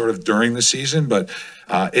done sort of during the season, but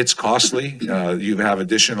it's costly. You have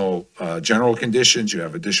additional general conditions, you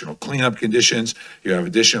have additional cleanup conditions, you have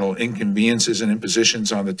additional inconveniences and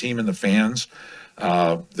impositions on the team and the fans.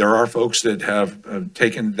 There are folks that have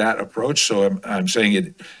taken that approach, so I'm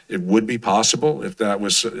saying it would be possible if that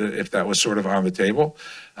was sort of on the table.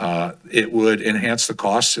 It would enhance the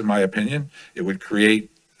costs, in my opinion. It would create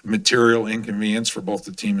material inconvenience for both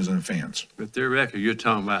the teams and the fans. But theoretically, you're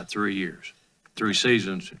talking about 3 years, 3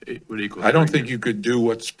 seasons, it would equal. I don't 3 think years. you could do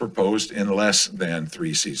what's proposed in less than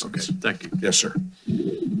 3 seasons. Okay, thank you. Yes, sir.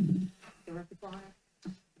 Director Flyer?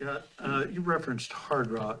 Yeah, you referenced Hard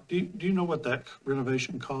Rock. Do you know what that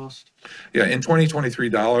renovation cost? Yeah, in 2023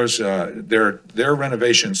 dollars, their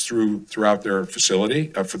renovations throughout their facility,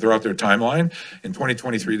 throughout their timeline, in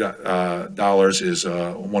 2023 dollars is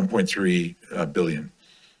 1.3 billion.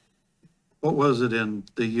 What was it in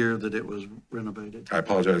the year that it was renovated? I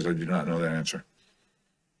apologize, I do not know that answer.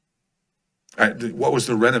 What was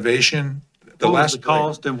the renovation? What was the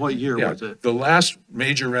cost and what year Yeah, was it? the last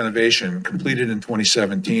major renovation completed in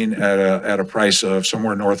 2017 at a price of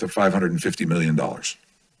somewhere north of $550 million.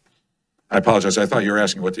 I apologize, I thought you were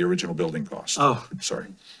asking what the original building cost. Oh, Sorry.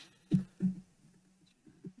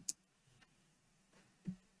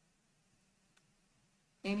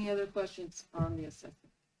 Any other questions on the assessment?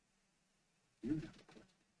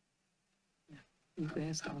 You've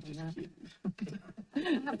asked all of that. I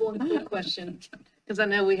have one quick question, because I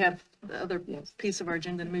know we have the other piece of our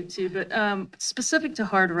agenda to move to, but specific to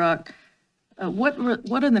Hard Rock, what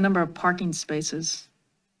are the number of parking spaces?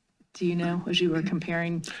 Do you know, as you were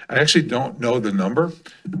comparing? I actually don't know the number,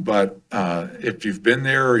 but if you've been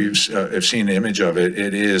there or you've seen an image of it,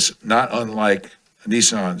 it is not unlike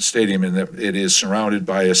Nissan Stadium in that it is surrounded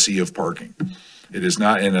by a sea of parking. It is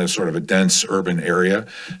not in a sort of a dense urban area.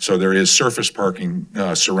 So there is surface parking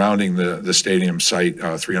surrounding the stadium site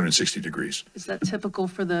 360 degrees. Is that typical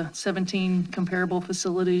for the 17 comparable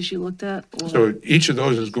facilities you looked at? Or- So each of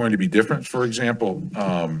those is going to be different. For example,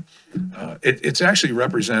 it's actually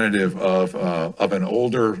representative of an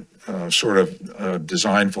older sort of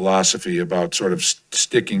design philosophy about sort of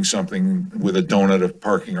sticking something with a donut of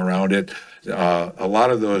parking around it. A lot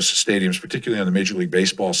of those stadiums, particularly on the Major League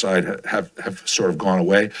Baseball side, have sort of gone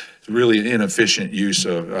away. It's really an inefficient use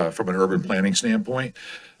of from an urban planning standpoint.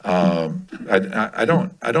 I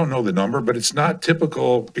don't know the number, but it's not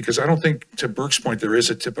typical because I don't think, to Burke's point, there is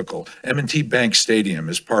a typical. M&T Bank Stadium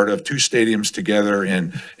is part of 2 stadiums together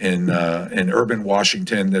in urban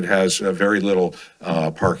Washington that has very little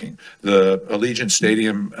parking. The Allegiant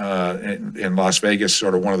Stadium in Las Vegas,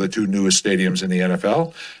 sort of one of the 2 newest stadiums in the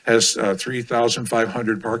NFL, has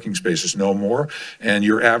 3,500 parking spaces, no more, and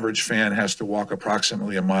your average fan has to walk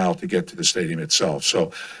approximately a mile to get to the stadium itself.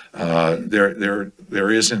 So there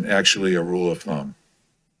isn't actually a rule of thumb.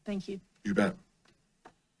 Thank you. You bet.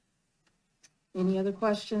 Any other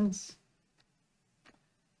questions?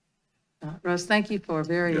 Russ, thank you for a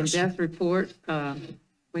very Yes. in-depth report.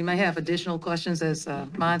 We may have additional questions as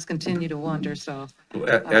minds continue to wander, so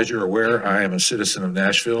As you're aware, I am a citizen of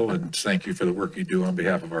Nashville, and thank you for the work you do on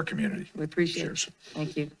behalf of our community. we appreciate Cheers. it.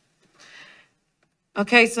 Thank you.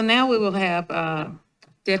 Okay, so now we will have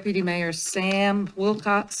Deputy Mayor Sam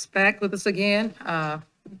Wilcox back with us again.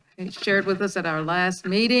 He shared with us at our last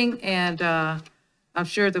meeting, and I'm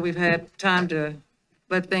sure that we've had time to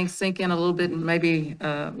let things sink in a little bit, and maybe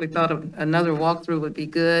we thought another walkthrough would be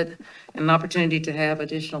good, and an opportunity to have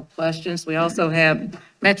additional questions. We also have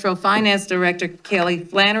Metro Finance Director Kelly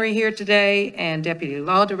Flannery here today, and Deputy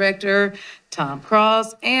Law Director Tom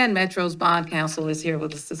Cross, and Metro's Bond Counsel is here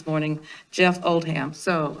with us this morning, Jeff Oldham.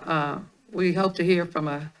 So we hope to hear from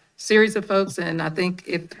a series of folks, and I think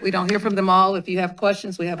if we don't hear from them all, if you have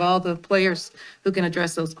questions, we have all the players who can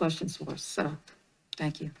address those questions for us. So,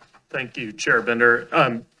 thank you. Thank you, Chair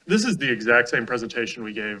Bender. This is the exact same presentation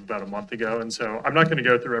we gave about a month ago, and so I'm not going to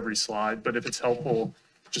go through every slide, but if it's helpful,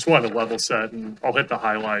 just wanted to level set, and I'll hit the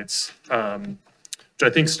highlights, which I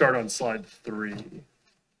think start on slide 3.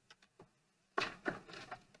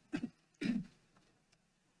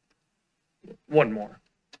 One more.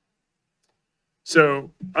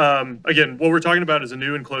 So again, what we're talking about is a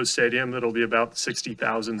new enclosed stadium that'll be about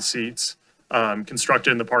 60,000 seats,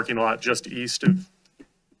 constructed in the parking lot just east of,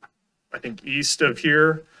 I think, east of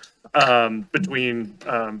here, between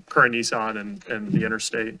current Nissan and the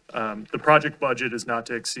interstate. The project budget is not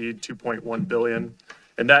to exceed $2.1 billion,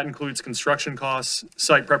 and that includes construction costs,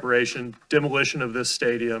 site preparation, demolition of this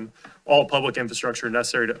stadium, all public infrastructure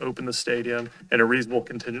necessary to open the stadium, and a reasonable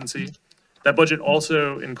contingency. That budget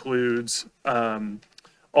also includes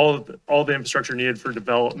all the infrastructure needed for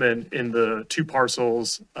development in the 2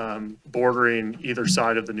 parcels bordering either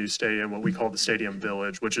side of the new stadium, what we call the Stadium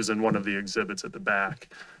Village, which is in one of the exhibits at the back.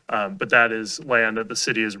 But that is land that the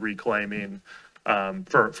city is reclaiming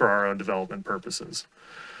for our own development purposes.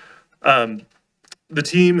 The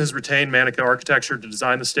team has retained Manica Architecture to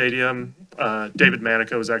design the stadium. David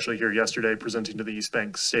Manica was actually here yesterday presenting to the East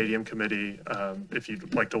Bank Stadium Committee. If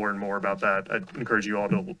you'd like to learn more about that, I'd encourage you all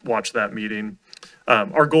to watch that meeting.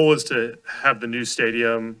 Our goal is to have the new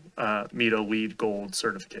stadium meet a LEED Gold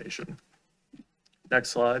certification.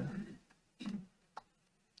 Next slide.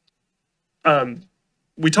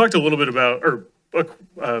 We talked a little bit about,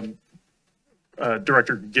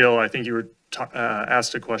 Director Gill, I think you were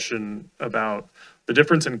asked a question about the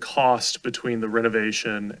difference in cost between the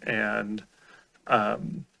renovation and a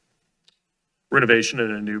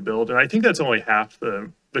new build. And I think that's only half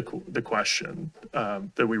the question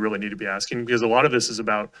that we really need to be asking, because a lot of this is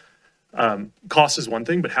about cost is one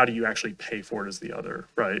thing, but how do you actually pay for it is the other,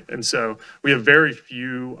 right? And so we have very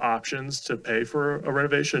few options to pay for a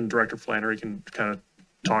renovation. Director Flannery can kind of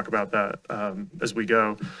talk about that as we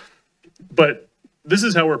go. But this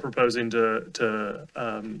is how we're proposing to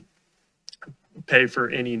pay for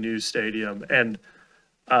any new stadium. And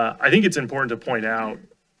I think it's important to point out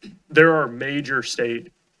there are major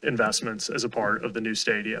state investments as a part of the new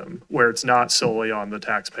stadium where it's not solely on the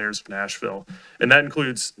taxpayers of Nashville. And that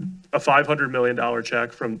includes a $500 million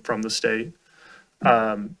check from the state,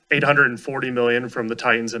 $840 million from the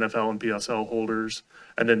Titans, NFL, and PSL holders,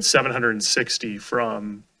 and then $760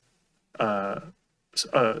 from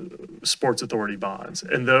Sports Authority bonds.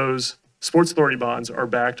 And those Sports Authority bonds are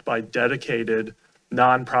backed by dedicated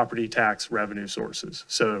non-property tax revenue sources.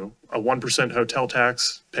 So a 1% hotel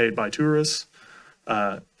tax paid by tourists,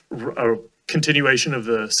 a continuation of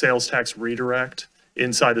the sales tax redirect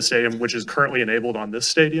inside the stadium, which is currently enabled on this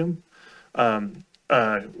stadium,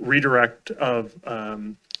 redirect of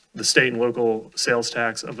the state and local sales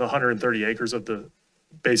tax of the 130 acres of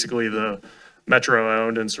basically the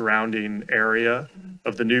Metro-owned and surrounding area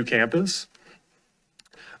of the new campus.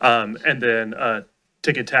 And then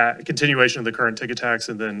continuation of the current ticket tax,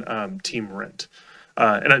 and then team rent.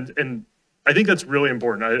 And I think that's really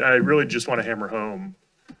important. I really just want to hammer home.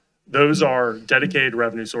 Those are dedicated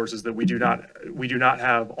revenue sources that we do not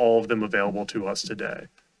have all of them available to us today.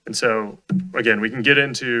 And so, again, we can get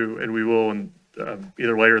into, and we will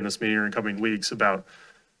either later in this meeting or in coming weeks, about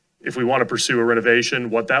if we want to pursue a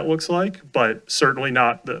renovation, what that looks like, but certainly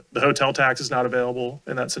not, the hotel tax is not available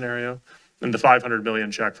in that scenario. And the $500 million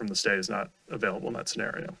check from the state is not available in that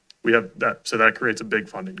scenario. We have that, so that creates a big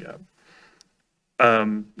funding gap.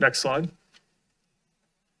 Next slide.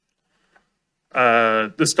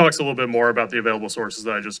 This talks a little bit more about the available sources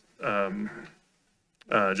that I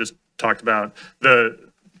just talked about. The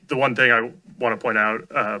one thing I want to point out,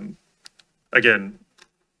 again,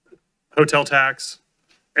 hotel tax,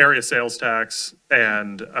 area sales tax,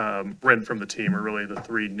 and rent from the team are really the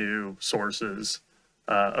 3 new sources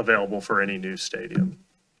available for any new stadium.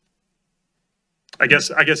 I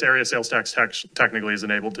guess area sales tax technically is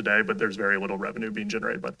enabled today, but there's very little revenue being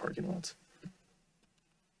generated by the parking lots.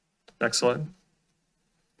 Next slide.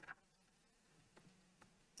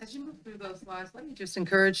 As you move through those slides, let me just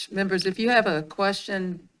encourage members, if you have a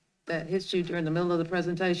question that hits you during the middle of the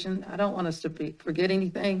presentation, I don't want us to forget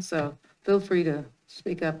anything, so feel free to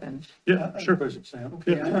speak up and, Yeah, sure. Question, Sam.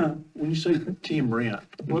 Okay, when you say team rent,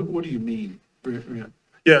 what do you mean, rent?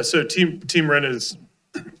 Yeah, so team rent is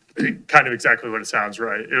kind of exactly what it sounds,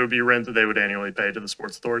 right? It would be rent that they would annually pay to the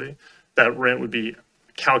Sports Authority. That rent would be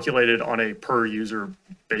calculated on a per user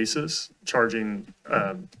basis, charging,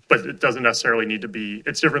 but it doesn't necessarily need to be,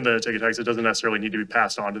 it's different than a ticket tax. It doesn't necessarily need to be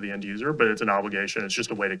passed on to the end user, but it's an obligation. It's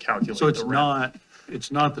just a way to calculate So the rent.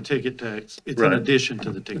 it's not the ticket tax, it's in Right. addition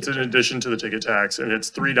to the ticket It's tax. in addition to the ticket tax, and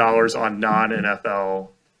it's $3 on non-NFL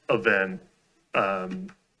event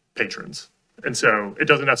patrons. And so it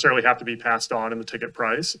doesn't necessarily have to be passed on in the ticket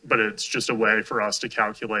price, but it's just a way for us to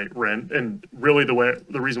calculate rent. And really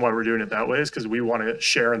the reason why we're doing it that way is because we want to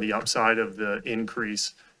share in the upside of the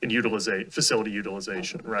increase in facility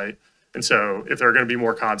utilization, right? And so if there are going to be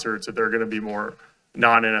more concerts, if there are going to be more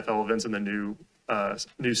non-NFL events in the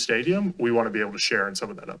new stadium, we want to be able to share in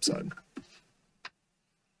some of that upside.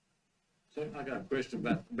 So I got a question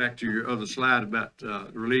back to your other slide about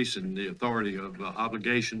releasing the authority of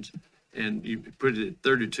obligations. And you put it at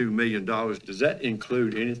 $32 million. Does that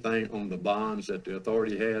include anything on the bonds that the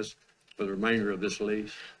authority has for the remainder of this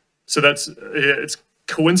lease? So it's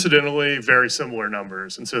coincidentally very similar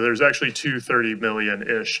numbers. And so there's actually two 30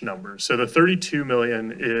 million-ish numbers. So the 32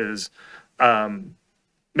 million is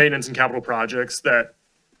maintenance and capital projects that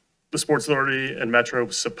the Sports Authority and Metro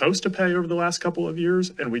was supposed to pay over the last couple of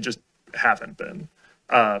years, and we just haven't been.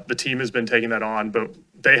 The team has been taking that on, but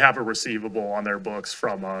they have a receivable on their books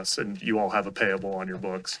from us, and you all have a payable on your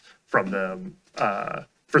books from them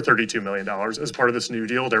for $32 million. As part of this new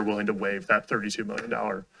deal, they're willing to waive that $32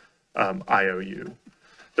 million IOU.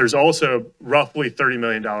 There's also roughly $30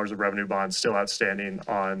 million of revenue bonds still outstanding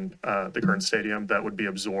on the current stadium that would be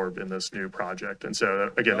absorbed in this new project. And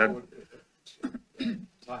so, again,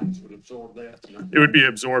 Titans would absorb that. it would be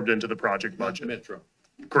absorbed into the project budget. Metro.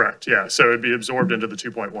 Correct, yeah. So it'd be absorbed into the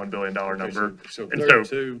 $2.1 billion number. So And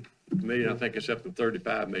 32 million, I think it's up to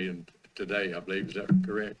 35 million today, I believe. Is that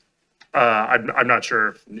correct? I'm not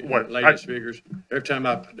sure what. Latest figures. Every time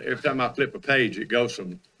I flip a page, it goes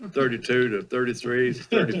from 32 to 33 to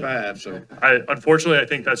 35, so. Unfortunately, I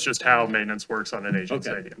think that's just how maintenance works on an aging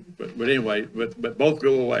Okay, stadium. but anyway, but both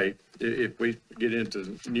go away if we get into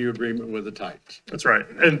the new agreement with the Titans. That's right.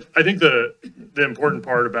 And I think the important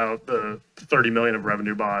part about the 30 million of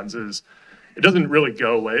revenue bonds is it doesn't really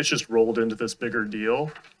go away. It's just rolled into this bigger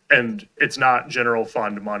deal. And it's not general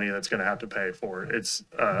fund money that's going to have to pay for it. It's,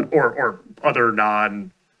 or other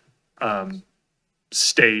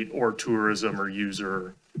state or tourism or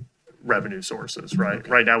user revenue sources, right? Okay.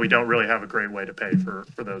 Right now, we don't really have a great way to pay for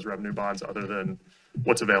those revenue bonds other than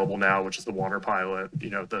what's available now, which is the water pilot,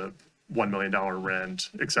 the $1 million rent,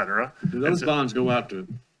 et cetera. Do those bonds go out to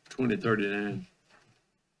 2039?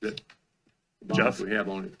 The bonds Jeff? we have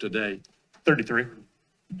on it today, 33.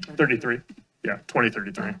 Yeah,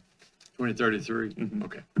 2033. 2033? Mhm.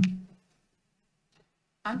 Okay.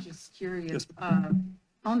 I'm just curious,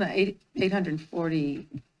 on the 840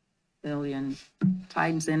 million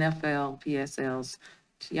Titans NFL PSLs,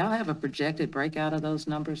 do y'all have a projected breakout of those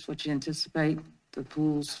numbers? What you anticipate the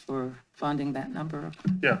pools for funding that number?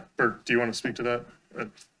 Yeah, Bert, do you want to speak to that?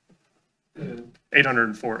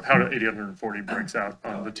 804, how 840 breaks out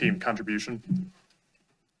on the team contribution?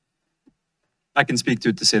 I can speak to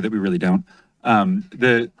it to say that we really don't.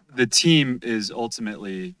 The team is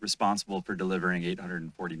ultimately responsible for delivering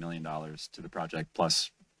 $840 million to the project,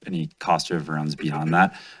 plus any cost overruns beyond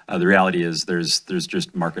that. The reality is there's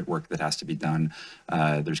just market work that has to be done.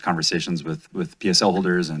 There's conversations with PSL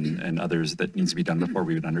holders and others that needs to be done before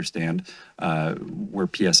we would understand where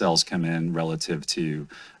PSLs come in relative to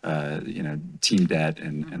team debt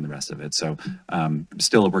and the rest of it. So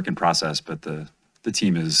still a work in process, but the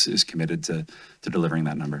team is committed to delivering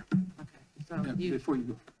that number. So Before you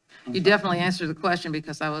go. you definitely answered the question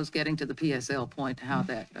because I was getting to the PSL point, how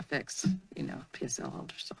that affects, PSL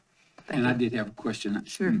holders. So, thank And I you. did have a question.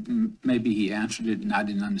 Sure. Maybe he answered it and I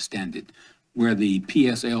didn't understand it. Where the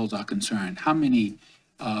PSLs are concerned, how many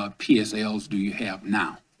PSLs do you have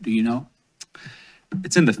now? Do you know?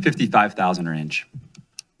 It's in the 55,000 range.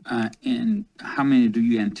 And how many do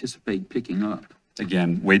you anticipate picking up?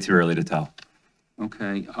 Again, way too early to tell.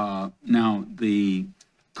 Okay, now the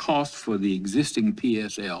cost for the existing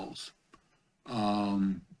PSLs,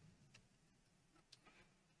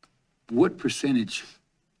 what percentage,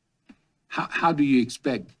 how do you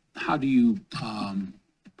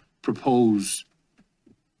propose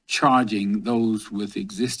charging those with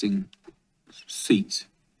existing seats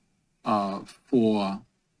for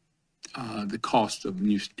the cost of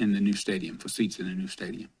in the new stadium, for seats in the new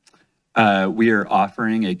stadium? We are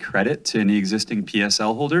offering a credit to any existing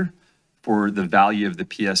PSL holder for the value of the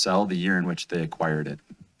PSL the year in which they acquired it.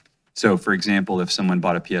 So for example, if someone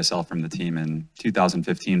bought a PSL from the team in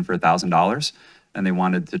 2015 for $1,000 and they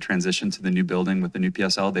wanted to transition to the new building with the new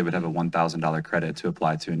PSL, they would have a $1,000 credit to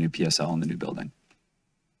apply to a new PSL in the new building.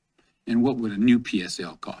 And what would a new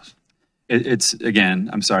PSL cost? It's, again,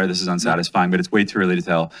 I'm sorry, this is unsatisfying, but it's way too early to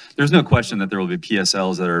tell. There's no question that there will be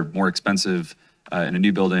PSLs that are more expensive in a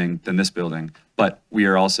new building than this building, but we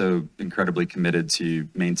are also incredibly committed to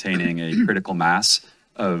maintaining a critical mass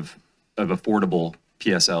of affordable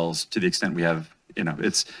PSLs to the extent we have,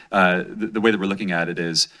 it's, the way that we're looking at it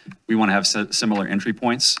is we want to have similar entry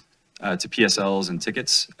points to PSLs and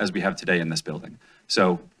tickets as we have today in this building.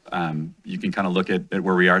 So you can kind of look at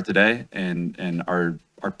where we are today, and our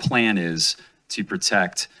plan is to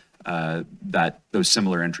protect those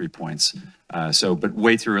similar entry points. But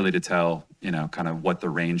way too early to tell, kind of what the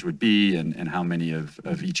range would be and how many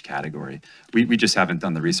of each category. We just haven't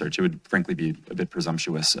done the research. It would frankly be a bit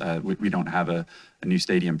presumptuous. We don't have a new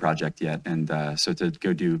stadium project yet, and so to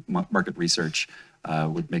go do market research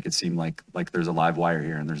would make it seem like there's a live wire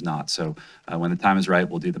here, and there's not. So when the time is right,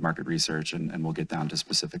 we'll do the market research and we'll get down to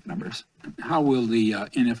specific numbers. How will the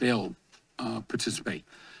NFL participate?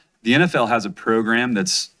 The NFL has a program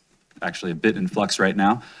that's actually a bit in flux right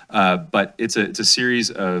now, but it's a series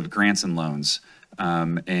of grants and loans,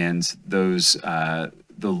 and those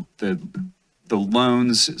the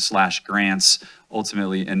loans/grants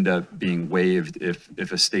ultimately end up being waived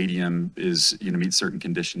if a stadium is meets certain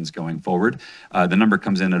conditions going forward. The number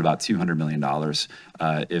comes in at about $200 million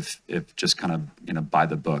if just kind of by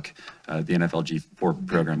the book, the NFL G4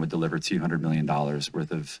 program would deliver $200 million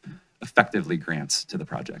worth of effectively grants to the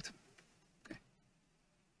project.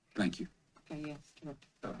 Thank you. Okay, yes.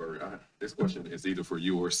 Bert, this question is either for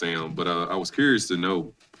you or Sam, but I was curious to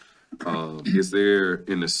know, is there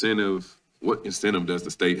an incentive? What incentive does the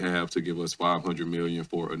state have to give us $500 million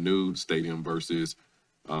for a new stadium versus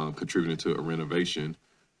contributing to a renovation?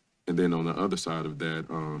 And then on the other side of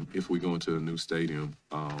that, if we go into a new stadium,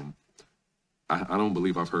 I don't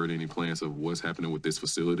believe I've heard any plans of what's happening with this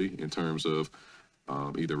facility in terms of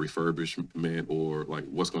either refurbishment or like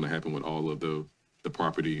what's going to happen with all of the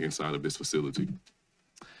property inside of this facility.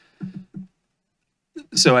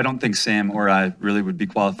 So I don't think Sam or I really would be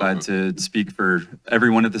qualified to speak for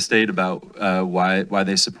everyone at the state about why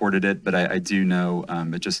they supported it, but I do know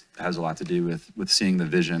it just has a lot to do with seeing the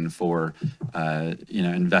vision for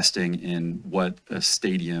investing in what a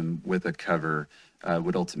stadium with a cover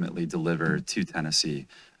would ultimately deliver to Tennessee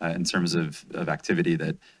in terms of activity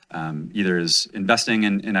that either is investing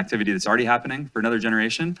in activity that's already happening for another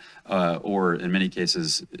generation, or in many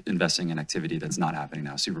cases, investing in activity that's not happening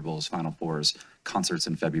now, Super Bowls, Final Fours, concerts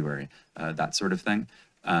in February, that sort of thing.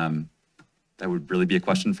 That would really be a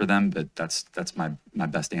question for them, but that's my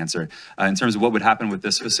best answer. In terms of what would happen with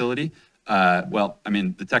this facility, well, I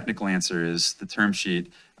mean, the technical answer is the term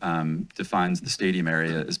sheet defines the stadium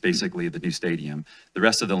area as basically the new stadium. The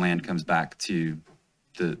rest of the land comes back to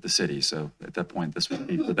the city. So at that point, this would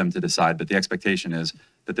be for them to decide. But the expectation is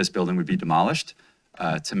that this building would be demolished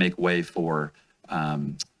to make way for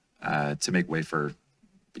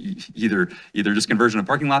either just conversion of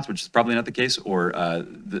parking lots, which is probably not the case, or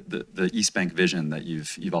the East Bank vision that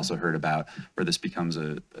you've also heard about, where this becomes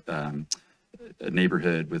a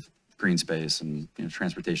neighborhood with green space and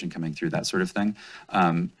transportation coming through, that sort of thing.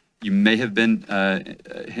 You may have been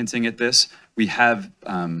hinting at this. We have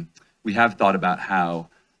thought about how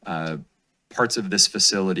parts of this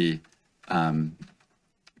facility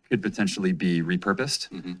could potentially be repurposed.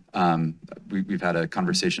 We've had a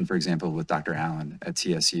conversation, for example, with Dr. Allen at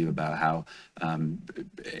TSU about how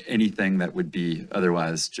anything that would be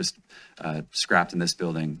otherwise just scrapped in this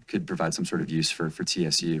building could provide some sort of use for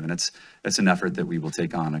TSU. And it's an effort that we will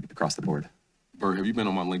take on across the board. Bert, have you been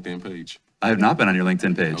on my LinkedIn page? I have not been on your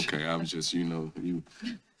LinkedIn page. Okay, I was just,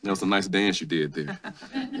 it's a nice dance you did there.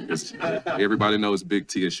 Everybody knows big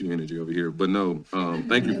TSU energy over here. But no,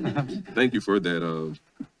 thank you for that.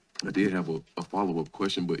 I did have a follow-up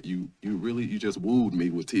question, but you just wooed me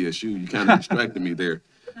with TSU. You kind of distracted me there.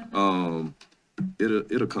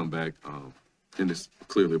 It'll come back, and it's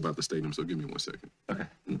clearly about the stadium. So give me 1 second. Okay.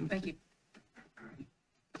 Thank you.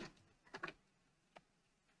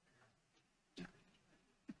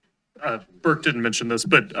 Burke didn't mention this,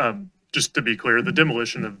 but just to be clear, the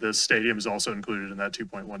demolition of this stadium is also included in that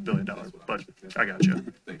 $2.1 billion budget. I got you.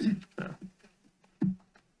 Thank you. Yeah.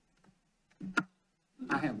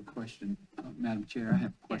 I have a question, Madam Chair. I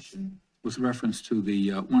have a question with reference to the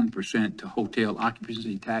 1% to hotel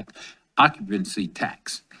occupancy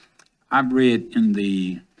tax. I've read in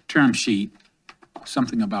the term sheet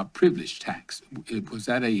something about privilege tax. Was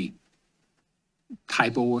that a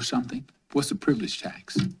typo or something? What's the privilege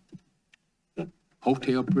tax?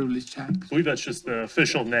 Hotel privilege tax? I believe that's just the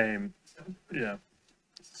official name. Yeah.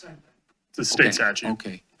 It's a state Okay, statute.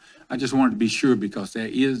 Okay. I just wanted to be sure because there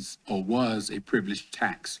is or was a privilege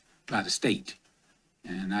tax by the state.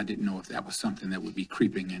 And I didn't know if that was something that would be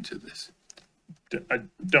creeping into this. I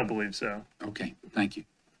don't believe so. Okay, thank you.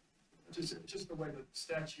 Just the way the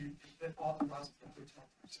statute that authorizes the hotel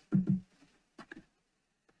tax.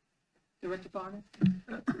 Director Barnett?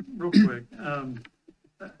 Real quick,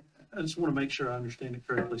 I just want to make sure I understand it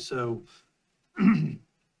correctly. So,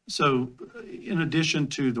 so in addition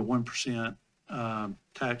to the 1%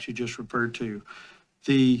 tax you just referred to,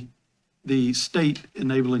 the state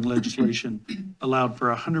enabling legislation allowed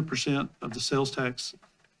for 100% of the sales tax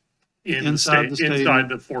inside the stadium? Inside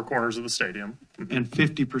the four corners of the stadium. and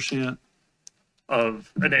 50%.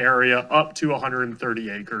 Of an area up to 130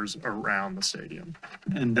 acres around the stadium.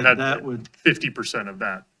 And And that would, 50% of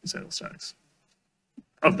that sales tax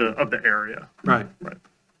of the area. right. Right.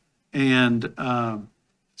 And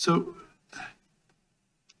so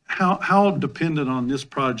how dependent on this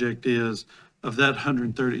project is of that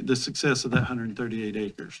 130, the success of that 138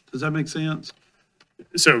 acres? Does that make sense?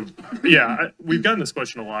 So, yeah, we've gotten this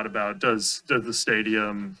question a lot about, does the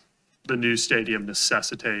new stadium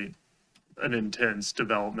necessitate an intense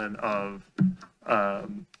development of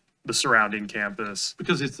the surrounding campus?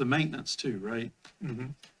 Because it's the maintenance too, right?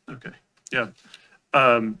 Mhm. Okay. Yeah.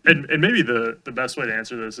 And maybe the best way to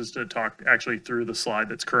answer this is to talk actually through the slide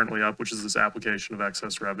that's currently up, which is this application of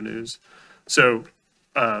excess revenues. So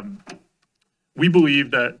we believe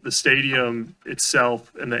that the stadium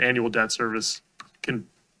itself and the annual debt service can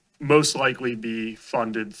most likely be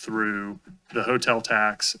funded through the hotel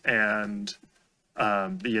tax and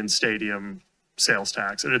the in-stadium sales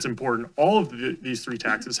tax. And it's important, all of these three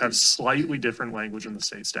taxes have slightly different language in the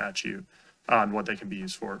state statute on what they can be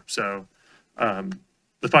used for. So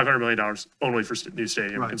the $500 million only for new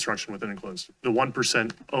stadium Right. construction with an enclosed. The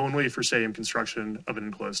 1% only for stadium construction of an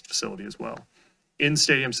enclosed facility as well.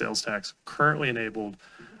 In-stadium sales tax currently enabled,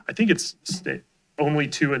 I think it's only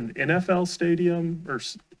to an NFL stadium, or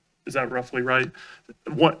is that roughly right?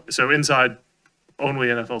 So inside, only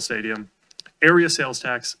NFL stadium. Area sales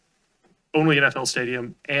tax, only NFL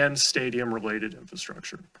stadium and stadium-related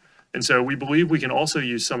infrastructure. And so we believe we can also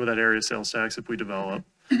use some of that area sales tax if we develop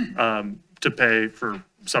to pay for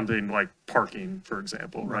something like parking, for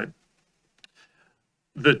example, right?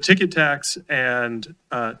 The ticket tax and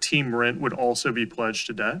team rent would also be pledged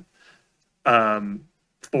to debt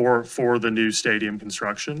for the new stadium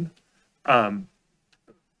construction.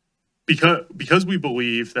 Because we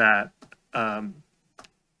believe that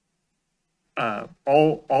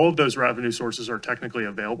all of those revenue sources are technically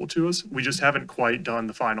available to us. We just haven't quite done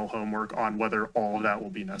the final homework on whether all of that will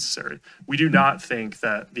be necessary. We do not think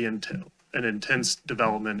that an intense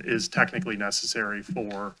development is technically necessary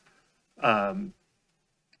for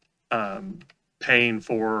paying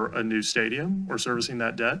for a new stadium or servicing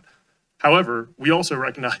that debt. However, we also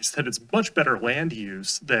recognize that it's much better land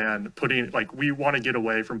use than we want to get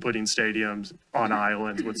away from putting stadiums on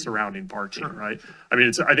islands with surrounding parking, right? I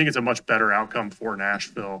mean, I think it's a much better outcome for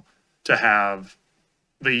Nashville to have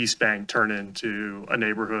the East Bank turn into a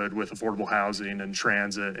neighborhood with affordable housing and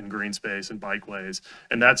transit and green space and bikeways.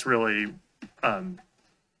 And that's really,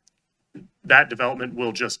 that development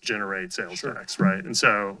will just generate sales tax, right? And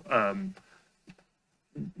so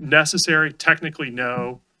necessary, technically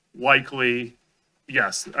no. Likely,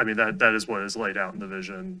 yes. I mean, that is what is laid out in the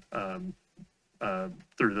vision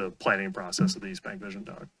through the planning process of the East Bank Vision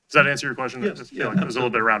Doc. Does that answer your question? Yes, I feel yeah, like it was a little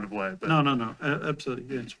bit rounded way, but. No,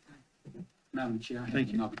 absolutely, yes. Madam Chair, I have Thank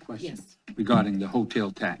you. another question Yes. regarding the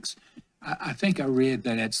hotel tax. I think I read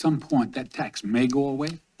that at some point that tax may go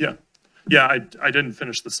away. Yeah, I didn't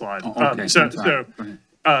finish the slide. Oh, okay. So I'm sorry. Go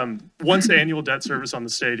ahead. Once annual debt service on the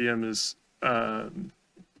stadium is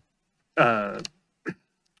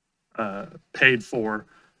paid for,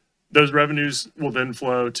 those revenues will then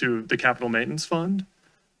flow to the capital maintenance fund.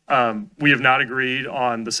 We have not agreed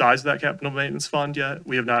on the size of that capital maintenance fund yet.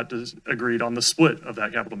 We have not agreed on the split of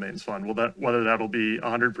that capital maintenance fund. Whether that'll be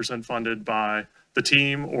 100% funded by the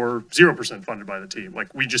team or 0% funded by the team.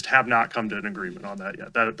 Like, we just have not come to an agreement on that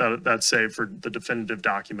yet. That's saved for the definitive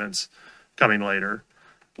documents coming later.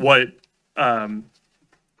 But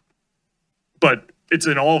it's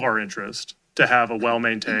in all of our interest to have a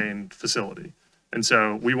well-maintained facility. And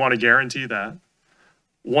so we want to guarantee that.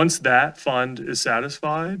 Once that fund is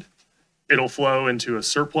satisfied, it'll flow into a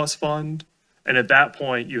surplus fund. And at that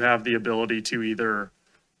point, you have the ability to either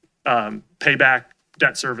pay back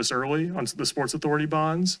debt service early on the Sports Authority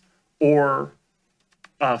bonds, or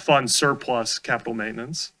fund surplus capital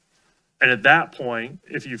maintenance. And at that point,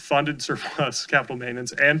 if you funded surplus capital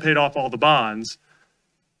maintenance and paid off all the bonds,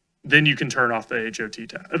 then you can turn off the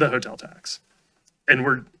the hotel tax.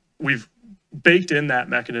 And we've baked in that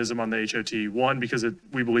mechanism on the HOT, one, because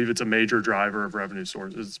we believe it's a major driver of revenue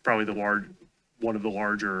sources. It's probably one of the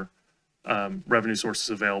larger revenue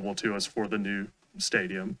sources available to us for the new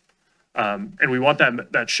stadium. And we want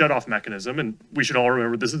that shut-off mechanism, and we should all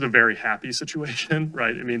remember this is a very happy situation,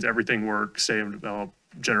 right? It means everything works, stadium develop,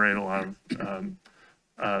 generate a lot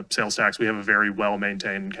of sales tax. We have a very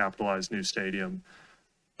well-maintained and capitalized new stadium.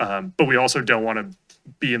 But we also don't want to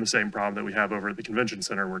be in the same problem that we have over at the convention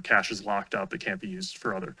center where cash is locked up that can't be used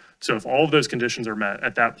for other. So if all of those conditions are met,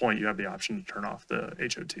 at that point, you have the option to turn off the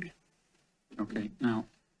HOT. Okay, now,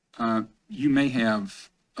 you may have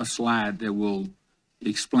a slide that will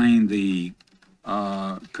explain the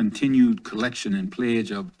continued collection and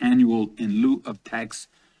pledge of annual in lieu of tax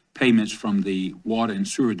payments from the water and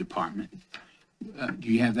sewer department. Do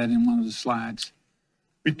you have that in one of the slides?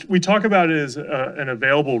 We talk about it as an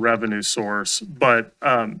available revenue source, but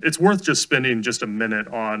it's worth just spending just a minute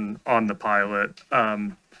on the pilot.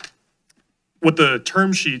 What the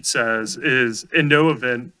term sheet says is, in no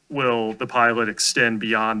event will the pilot extend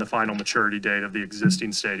beyond the final maturity date of the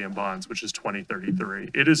existing stadium bonds, which is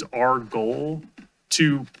 2033. It is our goal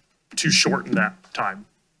to shorten that time.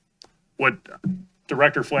 What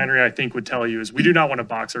Director Flannery, I think, would tell you is we do not want to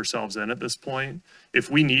box ourselves in at this point. If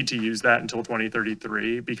we need to use that until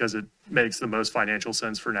 2033 because it makes the most financial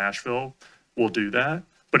sense for Nashville, we'll do that.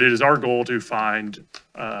 But it is our goal to find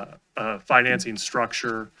a financing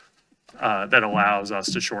structure that allows us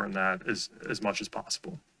to shorten that as much as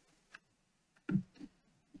possible.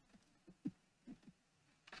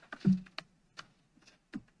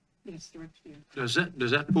 Does that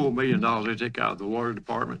 $4 million they take out of the water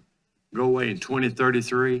department go away in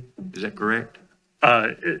 2033? Is that correct?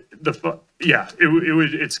 It would,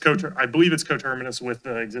 I believe it's coterminous with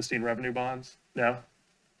the existing revenue bonds. No?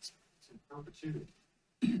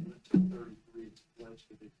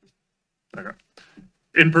 Okay.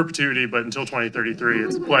 In perpetuity, but until 2033,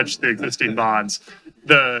 it's pledged to the existing bonds.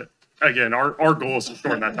 Again, our goal is to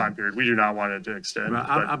shorten that time period. We do not want it to extend. Well,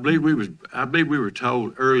 I believe we were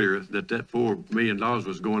told earlier that $4 million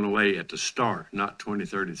was going away at the start, not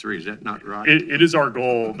 2033. Is that not right? It is our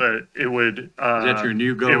goal that it would. Is that your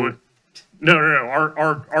new goal? No.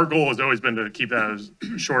 Our goal has always been to keep that as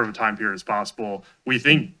short of a time period as possible. We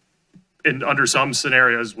think under some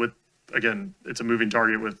scenarios again, it's a moving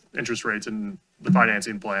target with interest rates and the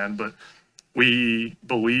financing plan, but we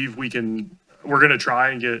believe we're going to try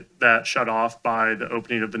and get that shut off by the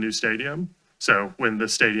opening of the new stadium. So when the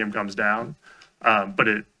stadium comes down, but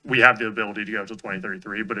we have the ability to go to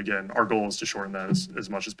 2033. But again, our goal is to shorten that as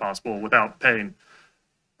much as possible without paying.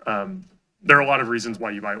 There are a lot of reasons why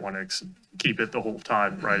you might want to keep it the whole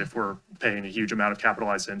time, right? If we're paying a huge amount of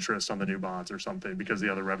capitalized interest on the new bonds or something because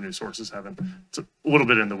the other revenue sources haven't. It's a little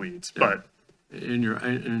bit in the weeds, but.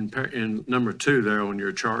 In number 2 there on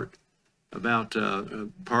your chart, about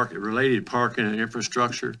related parking and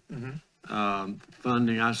infrastructure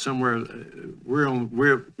funding.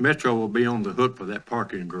 Metro will be on the hook for that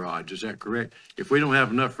parking garage. Is that correct? If we don't have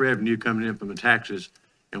enough revenue coming in from the taxes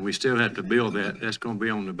and we still have to build that's going to be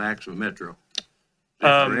on the backs of Metro. Is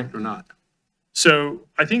that correct or not? So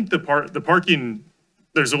I think the parking,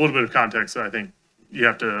 there's a little bit of context that I think you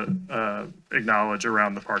have to acknowledge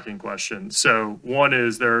around the parking question. So one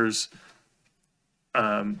is there's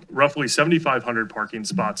roughly 7,500 parking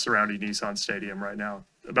spots surrounding Nissan Stadium right now.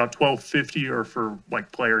 About 1,250 are for like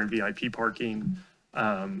player and VIP parking,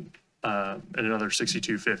 and another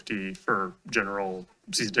 6,250 for general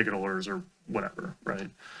season ticket holders or whatever, right?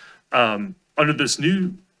 Under this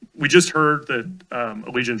we just heard that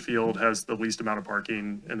Allegiant Field has the least amount of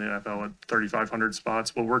parking in the NFL at 3,500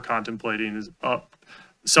 spots. What we're contemplating is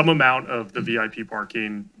some amount of the VIP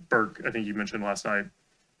parking. Burke, I think you mentioned last night,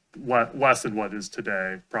 less than what is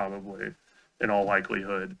today, probably, in all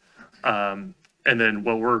likelihood. And then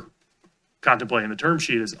what we're contemplating the term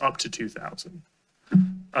sheet is up to 2,000.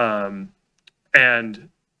 And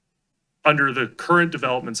under the current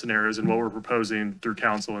development scenarios and what we're proposing through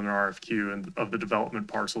council and RFQ and of the development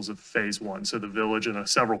parcels of phase 1, so the village and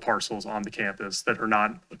several parcels on the campus that are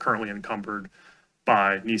not currently encumbered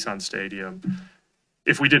by Nissan Stadium.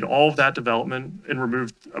 If we did all of that development and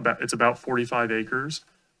removed it's about 45 acres,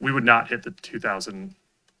 we would not hit the 2,000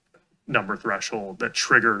 number threshold that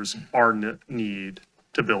triggers our need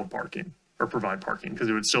to build parking or provide parking, because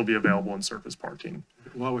it would still be available in surface parking.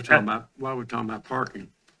 While we're talking about parking,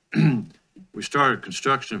 we started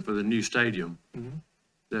construction for the new stadium.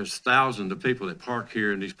 there's thousands of people that park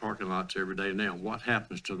here in these parking lots every day now. What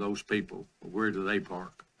happens to those people? Where do they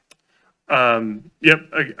park?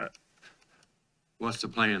 Yep. What's the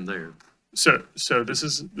plan there? So this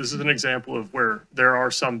is an example of where there are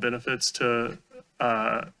some benefits to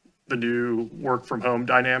the new work from home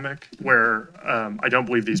dynamic, where I don't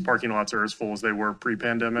believe these parking lots are as full as they were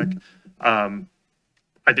pre-pandemic.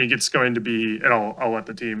 I think it's going to be, and I'll let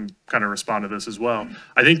the team kind of respond to this as well.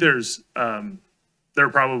 I think there are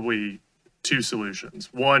probably two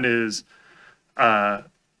solutions. One is there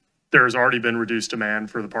has already been reduced demand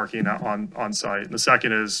for the parking on site. And the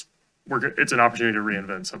second is it's an opportunity to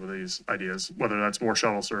reinvent some of these ideas, whether that's more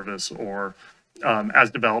shuttle service or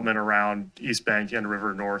as development around East Bank and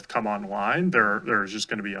River North come online, there's just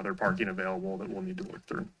going to be other parking available that we'll need to work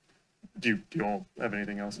through. Do you all have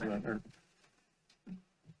anything else to that? Or?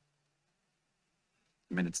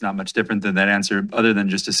 I mean, it's not much different than that answer, other than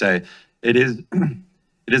just to say it is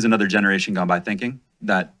another generation gone by thinking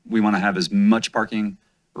that we want to have as much parking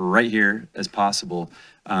right here as possible,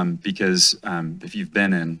 because if you've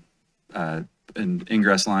been in an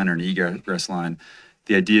ingress line or an egress line,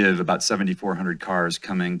 the idea of about 7,400 cars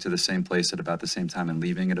coming to the same place at about the same time and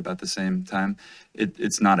leaving at about the same time,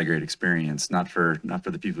 it's not a great experience, not for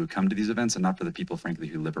the people who come to these events and not for the people, frankly,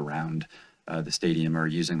 who live around the stadium or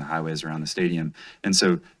using the highways around the stadium. And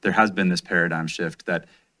so there has been this paradigm shift that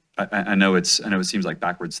I know it seems like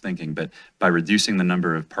backwards thinking, but by reducing the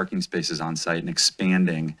number of parking spaces on site and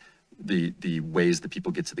expanding the ways that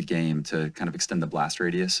people get to the game to kind of extend the blast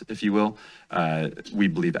radius, if you will, we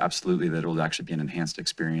believe absolutely that it will actually be an enhanced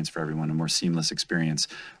experience for everyone, a more seamless experience.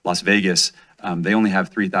 Las Vegas, they only have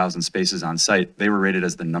 3,000 spaces on site. They were rated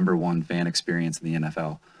as the #1 fan experience in the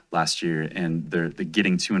NFL last year, and the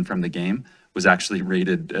getting to and from the game was actually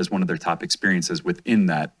rated as one of their top experiences within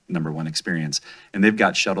that #1 experience. And they've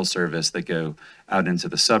got shuttle service that go out into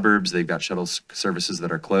the suburbs. They've got shuttle services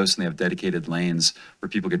that are close, and they have dedicated lanes where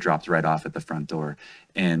people get dropped right off at the front door.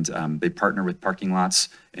 And they partner with parking lots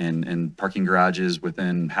and parking garages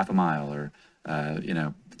within half a mile or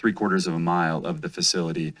 3/4 of a mile of the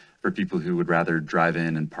facility for people who would rather drive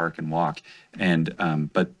in and park and walk. And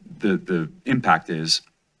but the impact is,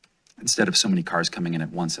 instead of so many cars coming in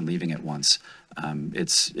at once and leaving at once,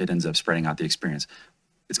 it ends up spreading out the experience.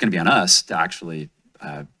 It's going to be on us to actually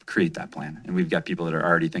create that plan. And we've got people that are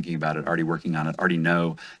already thinking about it, already working on it, already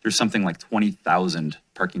know there's something like 20,000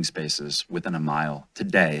 parking spaces within a mile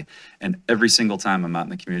today. And every single time I'm out in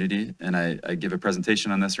the community and I give a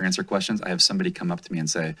presentation on this or answer questions, I have somebody come up to me and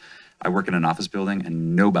say, I work in an office building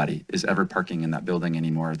and nobody is ever parking in that building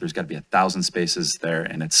anymore. There's got to be 1,000 spaces there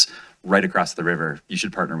and it's right across the river. You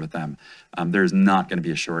should partner with them. There's not going to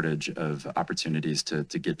be a shortage of opportunities to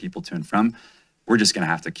get people to and from. We're just going to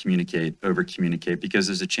have to over-communicate, because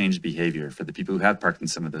there's a changed behavior for the people who have parked in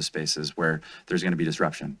some of those spaces where there's going to be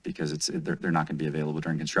disruption because they're not going to be available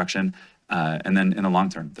during construction. And then in the long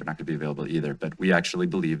term, they're not going to be available either. But we actually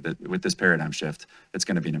believe that with this paradigm shift, it's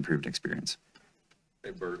going to be an improved experience. Hey,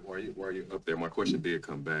 Bert, while you up there, my question did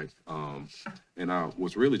come back. And I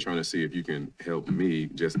was really trying to see if you can help me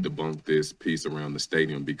just debunk this piece around the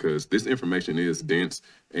stadium, because this information is dense,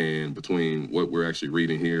 and between what we're actually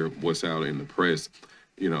reading here, what's out in the press,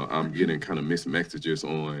 I'm getting kind of mixed messages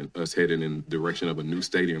on us heading in the direction of a new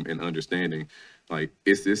stadium and understanding, like,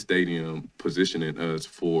 is this stadium positioning us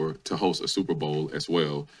to host a Super Bowl as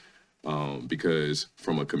well? Because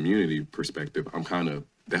from a community perspective,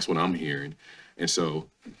 that's what I'm hearing. And so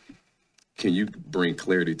can you bring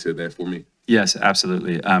clarity to that for me? Yes,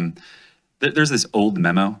 absolutely. There's this old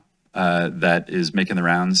memo that is making the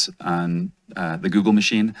rounds on the Google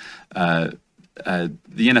machine. The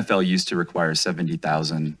NFL used to require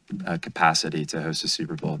 70,000 capacity to host a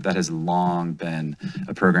Super Bowl. That has long been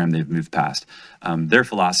a program they've moved past. Their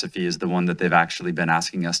philosophy is the one that they've actually been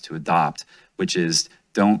asking us to adopt, which is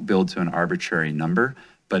don't build to an arbitrary number,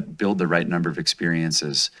 but build the right number of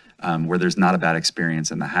experiences where there's not a bad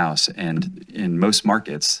experience in the house. And in most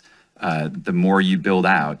markets, the more you build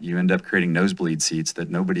out, you end up creating nosebleed seats that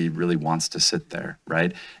nobody really wants to sit there,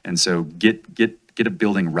 right? And so get a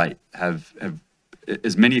building right. Have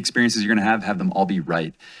as many experiences you're going to have them all be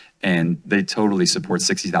right. And they totally support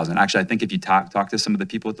 60,000. Actually, I think if you talk to some of the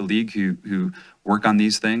people at the league who work on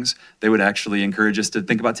these things, they would actually encourage us to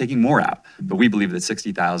think about taking more out. But we believe that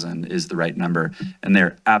 60,000 is the right number, and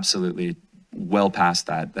they're absolutely well past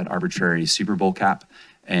that arbitrary Super Bowl cap.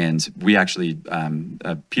 And we actually,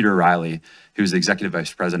 Peter Riley, who's the executive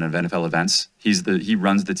vice president of NFL events, he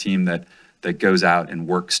runs the team that goes out and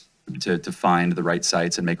works to find the right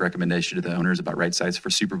sites and make recommendation to the owners about right sites for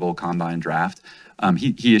Super Bowl, Combine, Draft.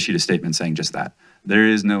 He issued a statement saying just that there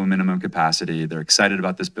is no minimum capacity. They're excited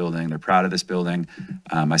about this building. They're proud of this building.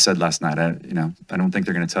 I said last night, I don't think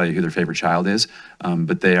they're going to tell you who their favorite child is,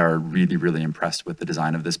 but they are really, really impressed with the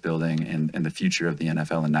design of this building and the future of the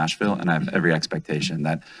NFL in Nashville. And I have every expectation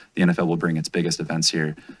that the NFL will bring its biggest events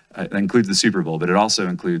here. It includes the Super Bowl, but it also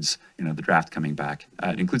includes, the draft coming back.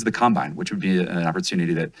 It includes the Combine, which would be an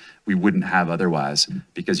opportunity that we wouldn't have otherwise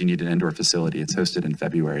because you need an indoor facility. It's hosted in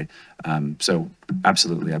February. So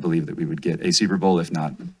absolutely, I believe that we would get a Super Bowl, if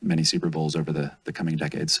not many Super Bowls over the coming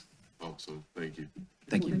decades. Awesome, thank you.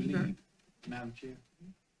 Thank you. Madam Chair,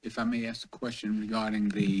 if I may ask a question regarding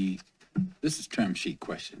this is term sheet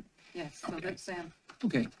question. Yes, so Okay. that's Sam.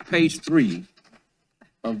 Okay, page 3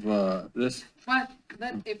 of this.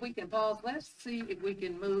 If we can pause, let's see if we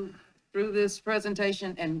can move through this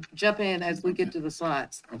presentation and jump in as we get to the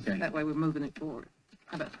slides. Okay. That way we're moving it forward.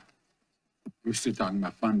 How about? We're still talking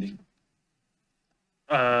about funding.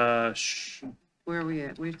 Where are we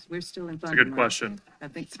at? We're still in It's a funding. good right? question. I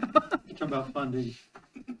think so. Talk about funding.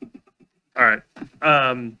 All right.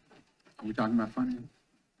 Are we talking about funding?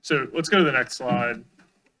 So let's go to the next slide.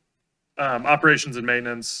 Operations and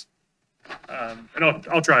maintenance. And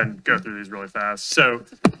I'll try and go through these really fast. So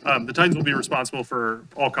the Titans will be responsible for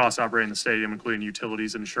all costs operating the stadium, including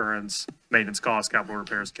utilities, insurance, maintenance costs, capital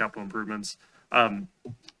repairs, capital improvements.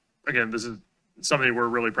 Again, this is something we're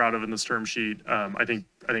really proud of in this term sheet. I think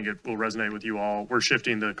it will resonate with you all. We're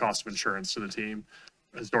shifting the cost of insurance to the team.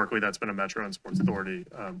 Historically, that's been a Metro and Sports Authority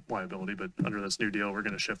liability, but under this new deal, we're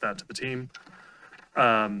going to shift that to the team.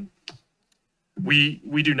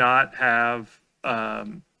 We do not have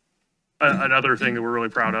another thing that we're really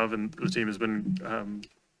proud of, and the team has been,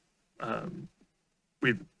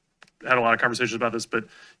 we've had a lot of conversations about this, but,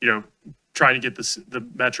 trying to get the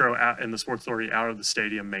Metro out and the Sports Authority out of the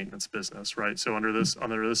stadium maintenance business, right? So under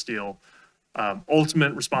this deal,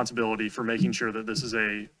 ultimate responsibility for making sure that this is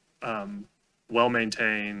a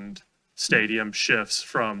well-maintained stadium shifts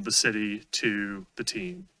from the city to the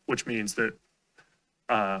team, which means that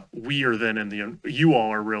we are then you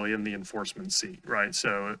all are really in the enforcement seat, right?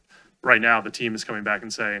 So right now, the team is coming back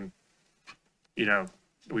and saying,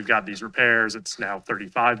 we've got these repairs, it's now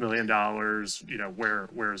 $35 million,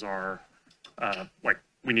 where's our,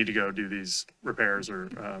 we need to go do these repairs or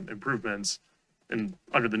improvements. And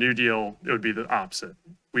under the new deal, it would be the opposite.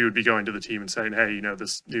 We would be going to the team and saying, hey,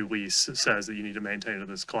 this new lease says that you need to maintain to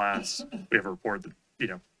this class. We have a report that,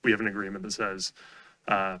 we have an agreement that says,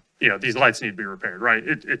 these lights need to be repaired, right?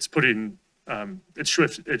 It's putting, it's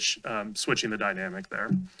switching the dynamic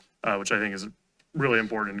there, which I think is really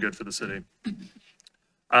important and good for the city.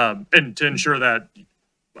 And to ensure that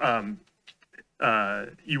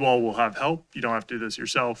you all will have help, you don't have to do this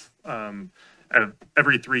yourself.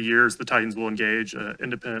 Every 3 years, the Titans will engage an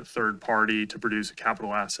independent third party to produce a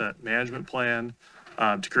capital asset management plan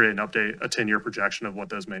to create an update, a 10-year projection of what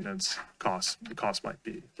those maintenance costs might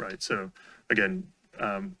be, right? So again,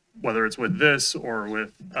 whether it's with this or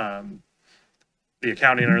with the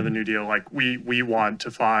accounting under the new deal, we want to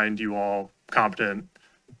find you all competent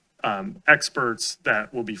experts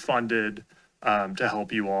that will be funded to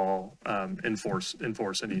help you all enforce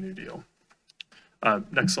any new deal.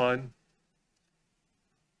 Next slide.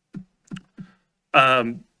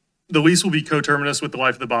 The lease will be coterminous with the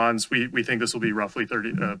life of the bonds. We think this will be roughly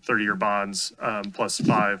 30-year bonds plus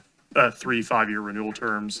 3 5-year renewal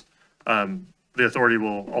terms. The authority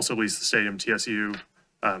will also lease the stadium TSU.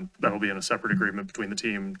 That'll be in a separate agreement between the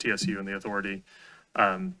team, TSU, and the authority.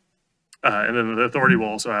 And then the authority will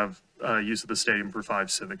also have use of the stadium for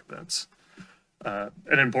 5 civic events.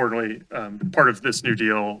 And importantly, part of this new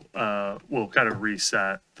deal will kind of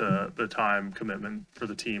reset the time commitment for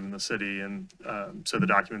the team and the city. And so the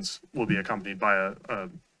documents will be accompanied by a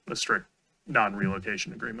strict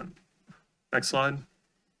non-relocation agreement. Next slide.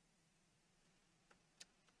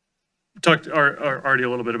 Talked already a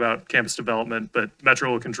little bit about campus development, but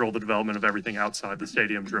Metro will control the development of everything outside the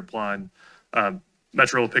stadium drip line.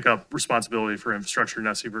 Metro will pick up responsibility for infrastructure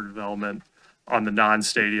necessary for development on the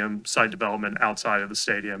non-stadium site development outside of the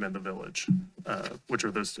stadium and the village, which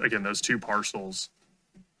are those 2 parcels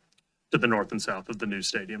to the north and south of the new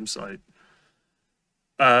stadium site.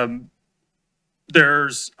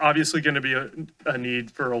 There's obviously going to be a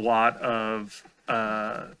need for a lot of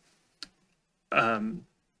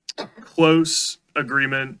close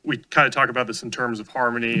agreement. We kind of talk about this in terms of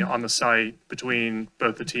harmony on the site between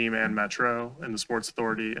both the team and Metro and the Sports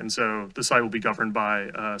Authority. And so the site will be governed by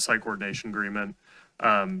a site coordination agreement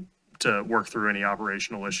to work through any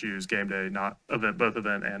operational issues, game day, both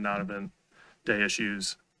event and non-event day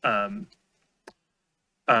issues. We'll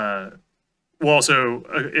also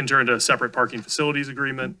enter into a separate parking facilities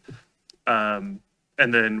agreement.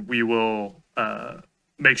 And then we will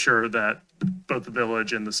make sure that both the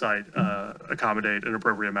village and the site accommodate an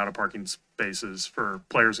appropriate amount of parking spaces for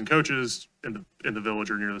players and coaches in the village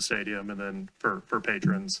or near the stadium, and then for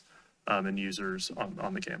patrons and users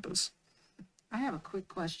on the campus. I have a quick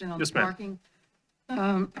question on the Yes, ma'am. parking.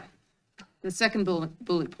 The second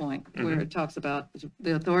bullet point, where it talks about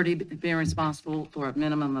the authority being responsible for a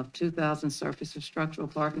minimum of 2,000 surface or structural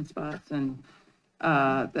parking spots, and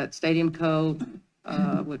that Stadium Code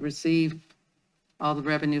would receive all the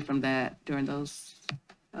revenue from that during those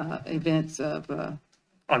events of,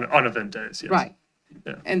 On event days, yes. right.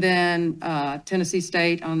 Yeah. And then Tennessee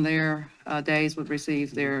State on their days would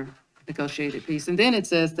receive their negotiated piece. And then it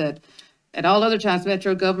says that at all other times,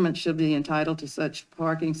 Metro government should be entitled to such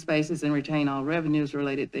parking spaces and retain all revenues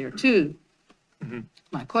related thereto.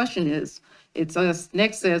 My question is, it says,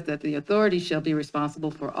 next says that the authority shall be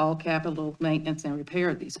responsible for all capital maintenance and repair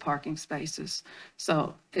of these parking spaces.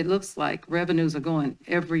 So it looks like revenues are going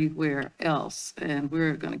everywhere else, and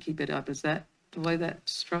we're going to keep it up. Is that the way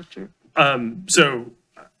that's structured? So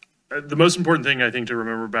the most important thing I think to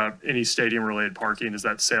remember about any stadium-related parking is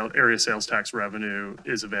that area sales tax revenue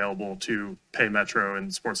is available to pay Metro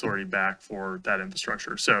and Sports Authority back for that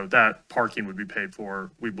infrastructure. So that parking would be paid for,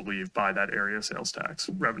 we believe, by that area sales tax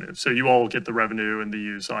revenue. So you all get the revenue and the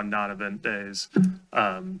use on non-event days.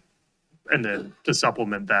 And then to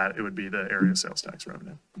supplement that, it would be the area sales tax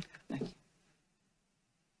revenue.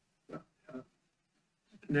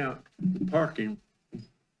 Now, parking,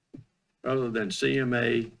 other than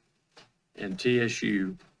CMA and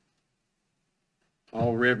TSU,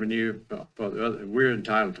 all revenue for the other, we're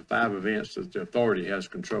entitled to 5 events that the authority has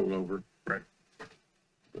control over. Right.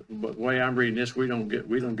 But the way I'm reading this, we don't get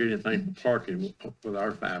anything for parking with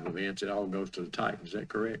our 5 events. It all goes to the Titans. Is that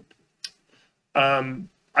correct?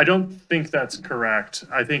 I don't think that's correct.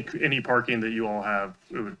 I think any parking that you all have,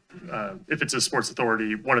 it would, if it's a sports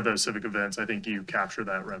authority, one of those civic events, I think you capture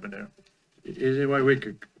that revenue. Is there any way we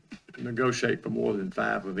could negotiate for more than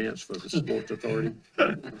 5 events for the sports authority?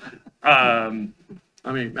 I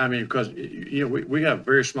mean, because, you know, we have a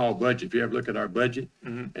very small budget. If you ever look at our budget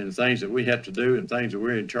and the things that we have to do and things that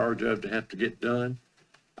we're in charge of to have to get done,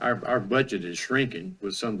 our budget is shrinking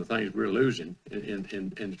with some of the things we're losing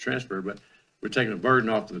in the transfer, but we're taking a burden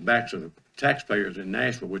off of the backs of the taxpayers in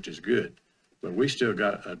Nashville, which is good. But we still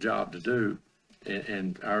got a job to do,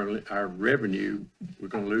 and our revenue, we're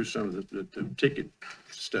gonna lose some of the ticket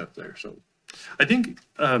stuff there, so. I think,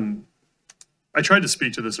 I tried to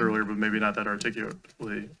speak to this earlier, but maybe not that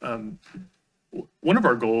articulately. One of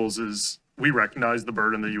our goals is we recognize the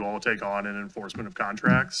burden that you all take on in enforcement of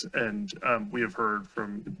contracts. And we have heard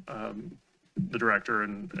from the director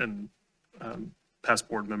and past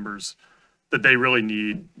board members that they really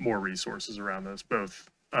need more resources around this, both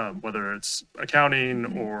whether it's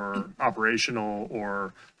accounting or operational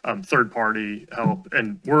or third-party help.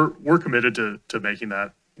 And we're committed to making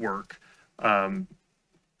that work.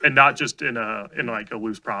 And not just in like a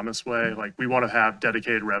loose promise way. Like, we want to have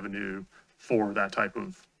dedicated revenue for that type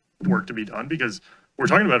of work to be done, because we're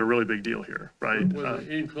talking about a really big deal here, right? With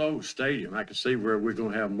an enclosed stadium, I can see where we're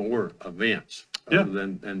gonna have more events Yeah. other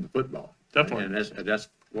than the football. Definitely. And that's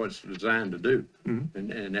what it's designed to do,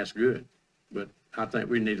 and that's good. But I think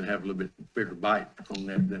we need to have a little bit bigger bite on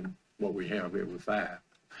that than what we have here with 5.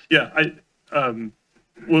 Yeah,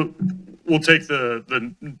 we'll take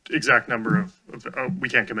the exact number of we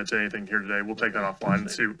can't commit to anything here today. We'll take that offline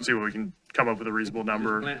and see what we can come up with a reasonable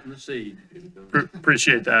number. Planting the seed.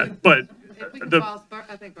 Appreciate that. But If we can the, pause,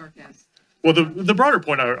 I think Burke has. well, the broader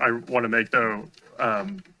point I want to make, though,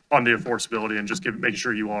 on the enforceability and just making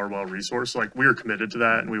sure you all are well resourced, like, we are committed to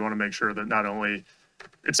that, and we want to make sure that not only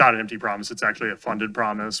it's not an empty promise, it's actually a funded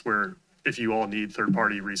promise, where if you all need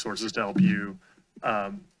third-party resources to help you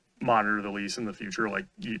monitor the lease in the future, like,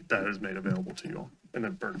 that is made available to you all. And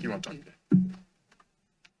then Burke, you want to talk?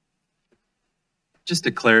 Just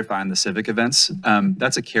to clarify on the civic events,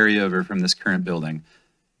 that's a carryover from this current building.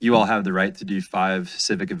 You all have the right to do 5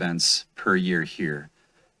 civic events per year here.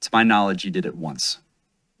 To my knowledge, you did it once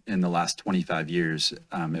in the last 25 years.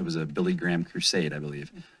 It was a Billy Graham crusade, I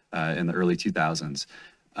believe, in the early 2000s.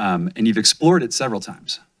 And you've explored it several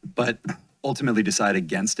times, but ultimately decided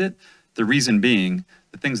against it. The reason being,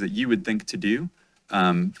 the things that you would think to do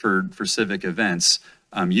for civic events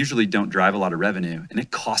usually don't drive a lot of revenue, and it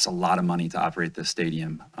costs a lot of money to operate this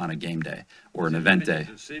stadium on a game day or an event day.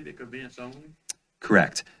 Civic events only?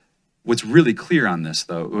 Correct. What's really clear on this,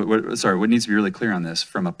 though, what needs to be really clear on this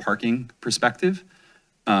from a parking perspective,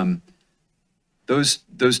 those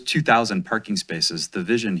 2,000 parking spaces, the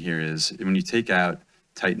vision here is when you take out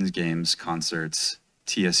Titans games, concerts,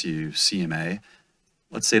 TSU, CMA,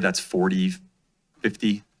 let's say that's 40,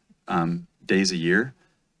 50 days a year.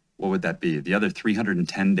 What would that be? The other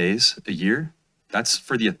 310 days a year? That's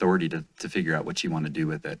for the authority to figure out what you want to do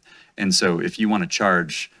with it. And so if you want to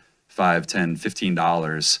charge $5, $10,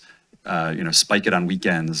 $15, spike it on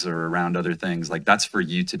weekends or around other things, like that's for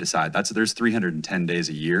you to decide. There's 310 days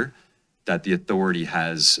a year that the authority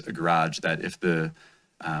has a garage that if the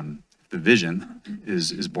vision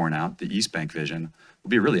is borne out, the East Bank vision will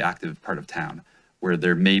be a really active part of town where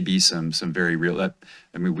there may be some very real,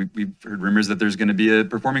 we've heard rumors that there's going to be a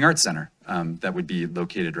performing arts center that would be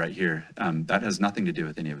located right here. That has nothing to do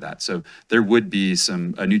with any of that. So there would be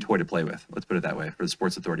a new toy to play with, let's put it that way, for the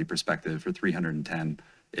Sports Authority perspective for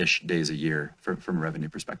 310-ish days a year from a revenue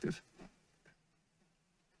perspective.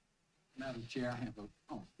 Madam Chair, I have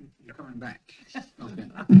you're coming back. Okay.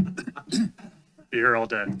 Be here all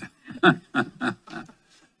day.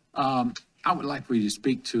 I would like for you to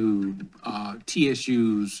speak to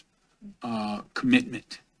TSU's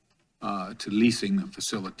commitment to leasing the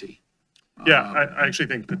facility. Yeah, I actually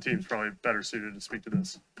think the team's probably better suited to speak to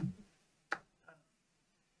this.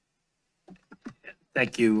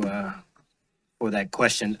 Thank you for that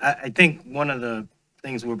question. I think one of the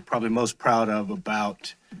things we're probably most proud of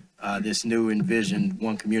about this new envisioned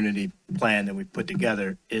One Community plan that we put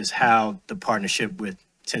together is how the partnership with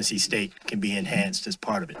Tennessee State can be enhanced as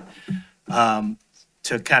part of it.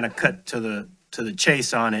 To kind of cut to the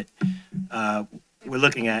chase on it, we're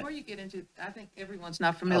looking at. Before you get into, I think everyone's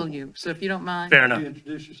not familiar, so if you don't mind. Fair enough.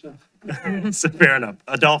 Introduce yourself. So fair enough.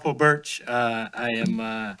 Adolfo Birch. I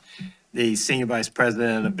am the Senior Vice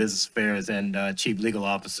President of Business Affairs and Chief Legal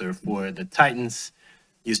Officer for the Titans.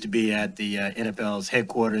 Used to be at the NFL's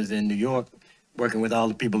headquarters in New York, working with all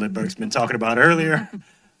the people that Burke's been talking about earlier.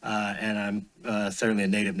 And I'm certainly a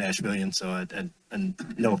native Nashvilleian, so I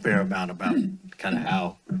know a fair amount about kind of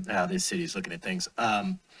how this city is looking at things.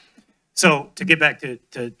 So to get back to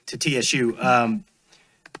TSU,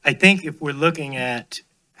 I think if we're looking at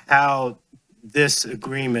how this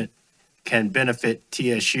agreement can benefit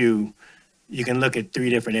TSU, you can look at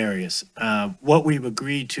three different areas. What we've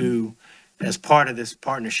agreed to as part of this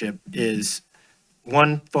partnership is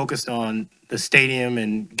one focused on the stadium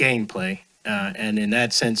and gameplay. And in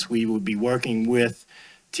that sense, we will be working with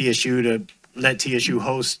TSU to let TSU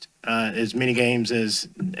host as many games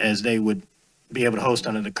as they would be able to host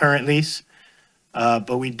under the current lease.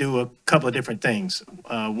 But we do a couple of different things.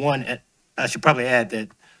 One, I should probably add that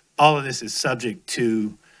all of this is subject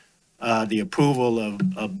to the approval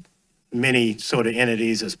of many sort of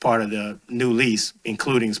entities as part of the new lease,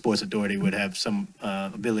 including Sports Authority, would have some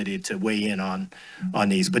ability to weigh in on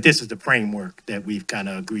these. But this is the framework that we've kind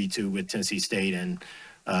of agreed to with Tennessee State and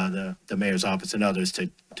the mayor's office and others to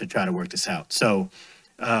try to work this out. So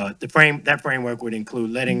that framework would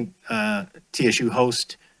include letting TSU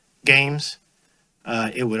host games.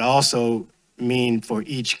 It would also mean for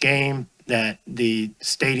each game that the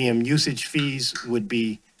stadium usage fees would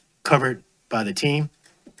be covered by the team.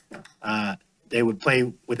 They would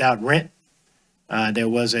play without rent. There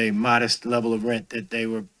was a modest level of rent that they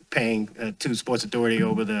were paying to Sports Authority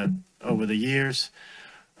over the years.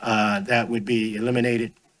 That would be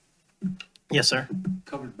eliminated. Yes, sir.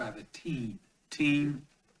 Covered by the team. Team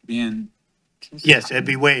being. Yes, it'd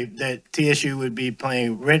be waived. That TSU would be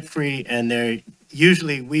playing rent-free, and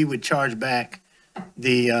usually we would charge back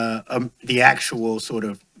the actual sort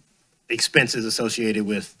of expenses associated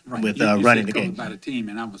with You running said the game. covered by the team,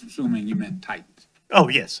 and I was assuming you meant Titans. Oh,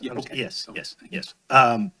 yes. Yeah, okay. Yes, Okay. yes.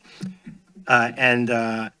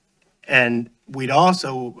 And we'd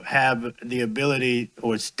also have the ability,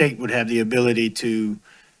 or state would have the ability to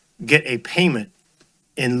get a payment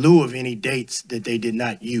in lieu of any dates that they did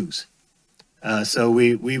not use. So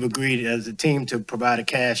we've agreed as a team to provide a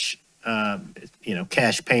cash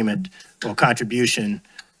payment or contribution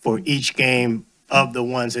for each game of the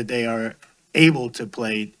ones that they are able to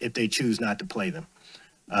play if they choose not to play them.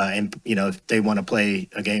 And, if they want to play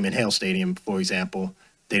a game in Hale Stadium, for example,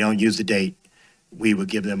 they don't use the date, we would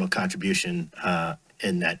give them a contribution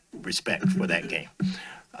in that respect for that game.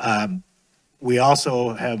 We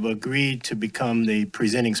also have agreed to become the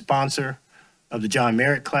presenting sponsor of the John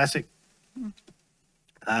Merritt Classic.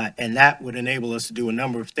 And that would enable us to do a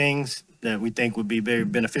number of things that we think would be very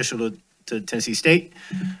beneficial to Tennessee State,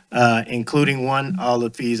 including one, all the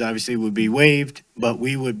fees obviously would be waived, but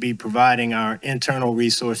we would be providing our internal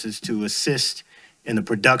resources to assist in the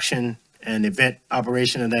production and event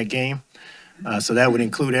operation of that game. So that would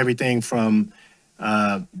include everything from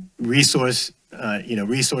resources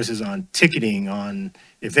on ticketing, on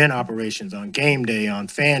event operations, on game day, on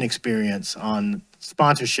fan experience, on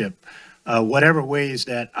sponsorship, whatever ways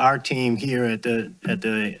that our team here at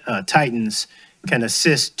the Titans can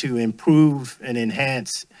assist to improve and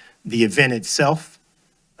enhance the event itself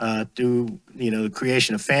through the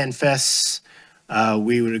creation of fan fests.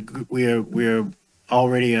 We're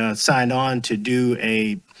already signed on to do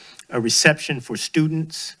a reception for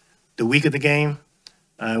students the week of the game,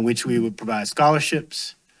 in which we would provide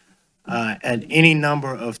scholarships and any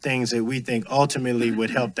number of things that we think ultimately would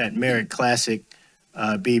help that Merit Classic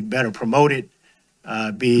be better promoted,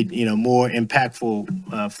 be more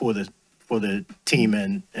impactful for the team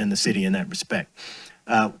and the city in that respect.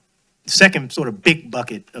 Second sort of big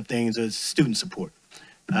bucket of things is student support,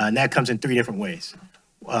 and that comes in three different ways.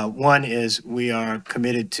 One is we are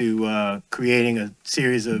committed to creating a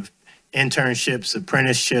series of internships,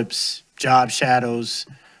 apprenticeships, job shadows,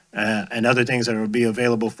 and other things that will be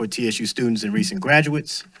available for TSU students and recent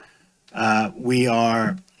graduates. We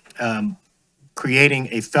are creating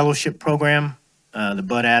a fellowship program, the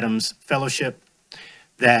Bud Adams Fellowship,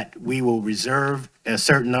 that we will reserve a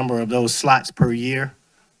certain number of those slots per year,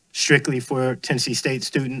 strictly for Tennessee State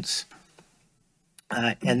students.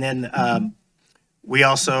 And then we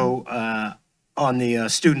also, on the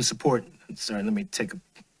student support, sorry, let me take a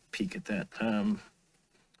peek at that.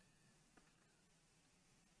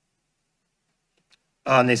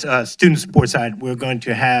 On this student support side, we're going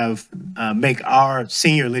to have, make our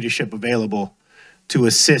senior leadership available to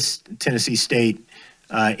assist Tennessee State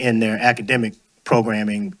in their academic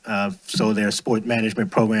programming. So their sport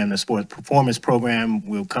management program, the sport performance program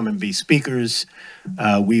will come and be speakers.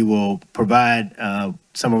 We will provide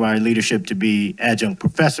some of our leadership to be adjunct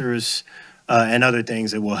professors and other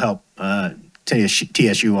things that will help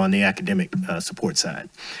TSU on the academic support side.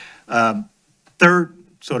 Third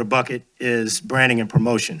sort of bucket is branding and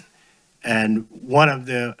promotion. And one of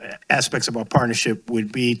the aspects of our partnership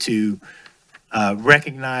would be to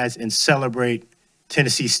recognize and celebrate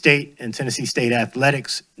Tennessee State and Tennessee State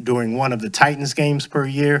athletics during one of the Titans games per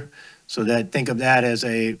year. So that, think of that as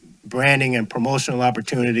a branding and promotional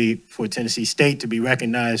opportunity for Tennessee State to be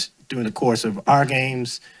recognized during the course of our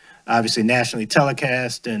games, obviously nationally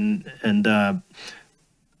telecast and the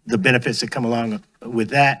benefits that come along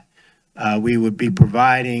with that. We would be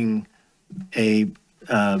providing a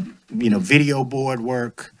video board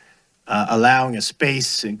work, allowing a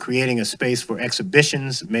space and creating a space for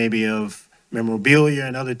exhibitions, maybe of memorabilia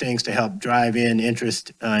and other things to help drive in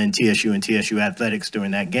interest in TSU and TSU athletics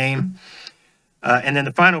during that game. And then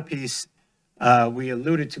the final piece we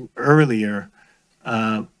alluded to earlier,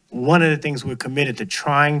 one of the things we're committed to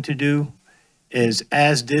trying to do is,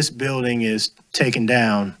 as this building is taken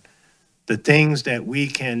down, the things that we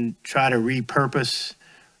can try to repurpose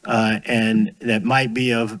and that might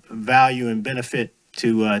be of value and benefit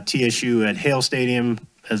to TSU at Hale Stadium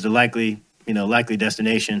as the likely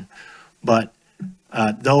destination. But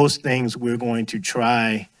those things we're going to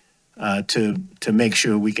try to make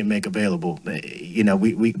sure we can make available.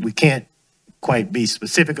 We can't quite be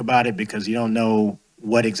specific about it because you don't know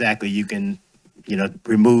what exactly you can,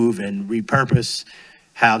 remove and repurpose,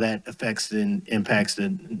 how that affects and impacts the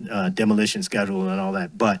demolition schedule and all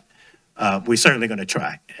that. But we're certainly going to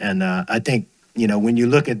try. And I think, when you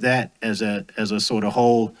look at that as a sort of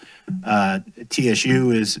whole,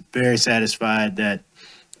 TSU is very satisfied that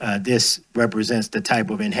this represents the type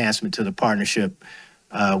of enhancement to the partnership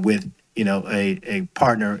with, a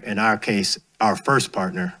partner, in our case, our first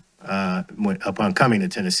partner upon coming to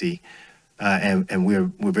Tennessee. And we're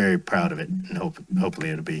very proud of it, and hopefully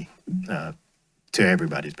it'll be to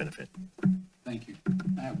everybody's benefit. Thank you.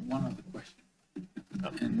 I have one other question,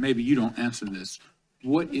 and maybe you don't answer this.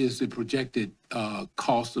 What is the projected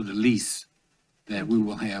cost of the lease that we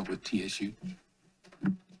will have with TSU?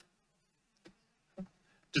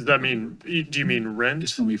 Does that mean, do you mean rent?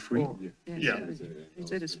 It's gonna be free? Yeah.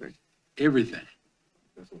 It is free. Everything?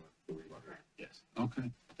 Yes.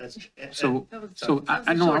 Okay. That's, So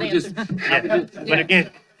I know, I was just, but again,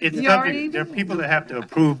 it's You already subject, there are people that have to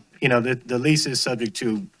approve, the lease is subject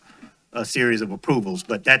to a series of approvals,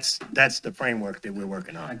 but that's the framework that we're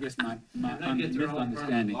working I on. guess my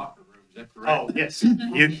misunderstanding. Oh, yes,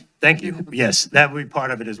 thank you. Yes, that would be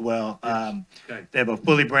part of it as well. They have a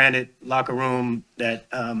fully branded locker room that,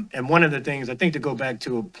 and one of the things, I think, to go back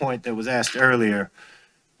to a point that was asked earlier,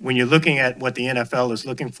 when you're looking at what the NFL is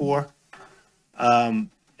looking for, and,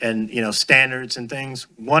 standards and things,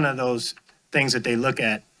 one of those things that they look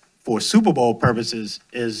at for Super Bowl purposes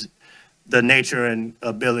is the nature and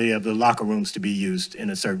ability of the locker rooms to be used in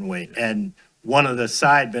a certain way. And one of the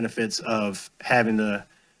side benefits of having the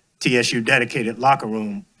TSU dedicated locker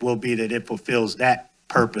room will be that it fulfills that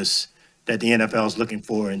purpose that the NFL is looking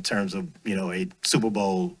for in terms of, a Super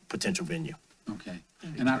Bowl potential venue. Okay.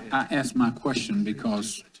 And I asked my question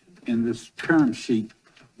because in this term sheet,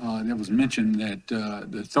 there was mentioned that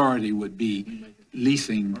the authority would be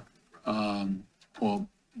leasing, or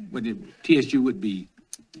would it, TSU would be,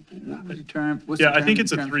 what was the term? What's the Yeah, I term think in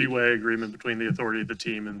it's a term sheet? three-way agreement between the authority, the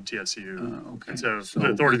team, and TSU. Okay. And so So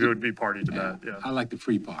the authority is it- would be party to that, yeah. I like the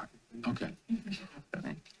free part. Okay.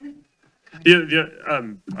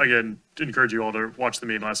 Again, to encourage you all to watch the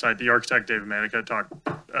meeting last night. The architect, David Manica, talked,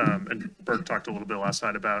 and Burke talked a little bit last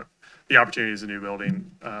night about the opportunities the new building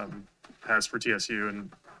has for TSU, and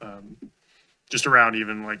just around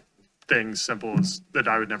even like things simple as that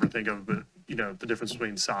I would never think of, but the difference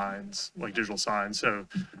between signs, like digital signs. So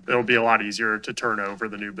it'll be a lot easier to turn over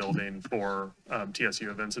the new building for TSU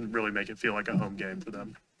events and really make it feel like a home game for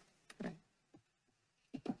them.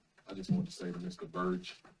 I just want to say to Mr.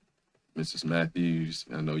 Birch, Mrs. Matthews,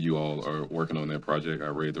 I know you all are working on that project. I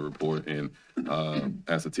read the report, and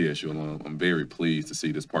as a TSU alum, I'm very pleased to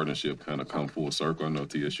see this partnership kind of come full circle. I know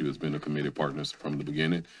TSU has been a committed partner from the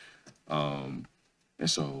beginning. And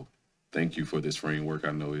so thank you for this framework.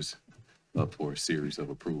 I know it's up for a series of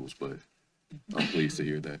approvals, but I'm pleased to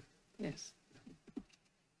hear that. Yes.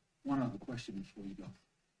 One other question before you go.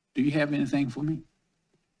 Do you have anything for me?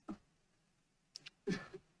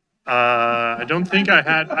 I don't think I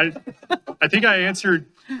had, I think I answered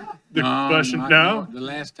the question. No? The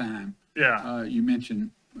last time. Yeah. You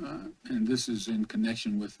mentioned, and this is in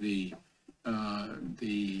connection with the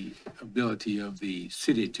ability of the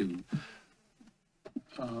city to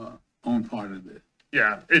own part of it.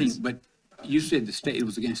 Yeah. It's But you said it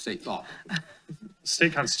was against state law,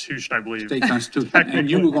 state constitution, I believe. state constitution, and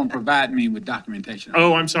you were going to provide me with documentation.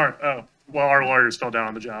 Oh, I'm sorry. Oh, well, our lawyers fell down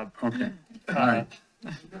on the job. Okay, all right.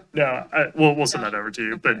 No, we'll send that over to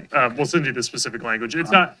you, but we'll send you the specific language.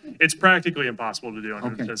 It's practically impossible to do under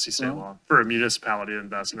Okay. Tennessee state Well- law for a municipality to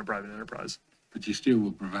invest in a private enterprise. But you still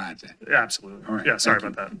will provide that. Yeah, absolutely. All right, Yeah, sorry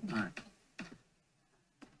thank about that. All right.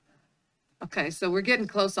 Okay, so we're getting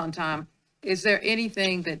close on time. Is there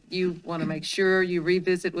anything that you want to make sure you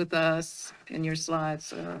revisit with us in your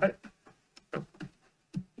slides? You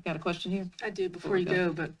got a question here? I do before you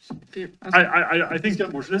go, but if you're, I think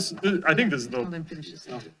this, I think this is Well, the, then finish this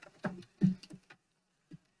off.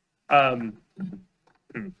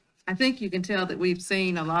 I think you can tell that we've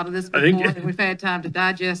seen a lot of this I think- before, and we've had time to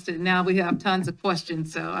digest it, and now we have tons of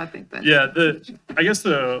questions, so I think that. yeah, I guess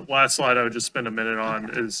the last slide I would just spend a minute on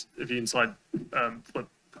is, if you can slide, flip.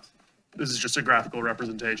 This is just a graphical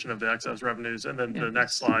representation of the excess revenues, and then Yeah. the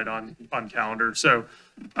next slide on calendar. So,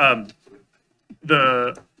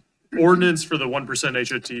 the ordinance for the 1%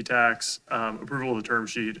 HOT tax, approval of the term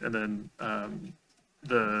sheet, and then,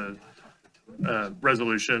 the,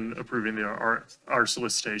 resolution approving our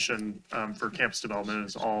solicitation, for campus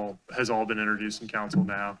development has all been introduced in council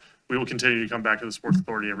now. We will continue to come back to the Sports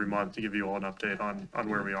Authority every month to give you all an update on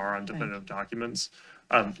where we are on definitive documents.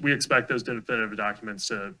 We expect those definitive documents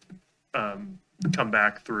to, come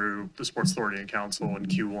back through the Sports Authority and Council in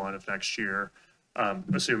Q1 of next year.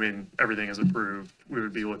 Assuming everything is approved, we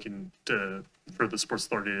would be looking for the Sports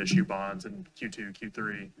Authority to issue bonds in Q2,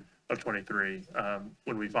 Q3 of '23,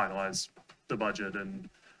 when we finalize the budget and,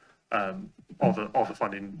 all the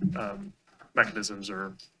funding, mechanisms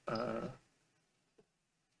are,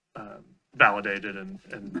 validated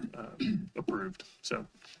and approved. So,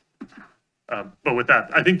 but with that,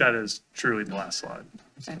 I think that is truly the last slide.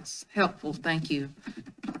 That's helpful, thank you.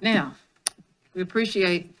 Now, we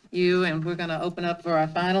appreciate you, and we're going to open up for our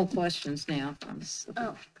final questions now.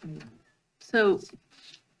 Oh. So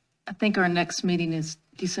I think our next meeting is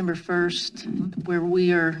December 1st, where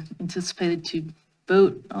we are anticipated to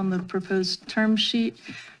vote on the proposed term sheet.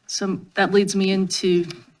 So that leads me into,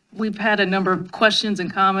 we've had a number of questions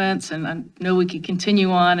and comments, and I know we could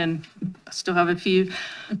continue on, and I still have a few.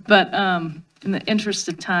 But in the interest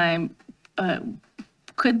of time,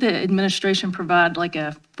 could the administration provide like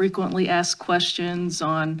a frequently asked questions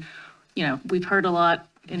on, we've heard a lot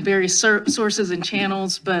in various sources and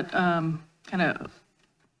channels, but kind of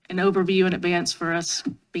an overview in advance for us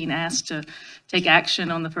being asked to take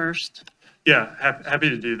action on the first? Yeah, happy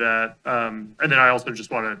to do that. And then I also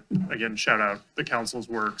just want to, again, shout out the council's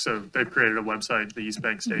work. So they've created a website, the East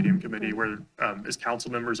Bank Stadium Committee, where as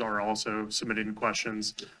council members are also submitting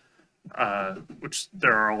questions, which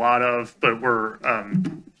there are a lot of, but we're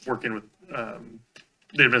working with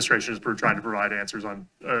the administration is trying to provide answers on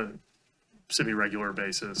a semi-regular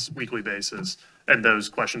basis, weekly basis. And those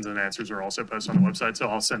questions and answers are also posted on the website. So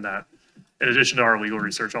I'll send that in addition to our legal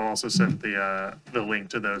research, I'll also send the link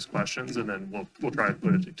to those questions, and then we'll try to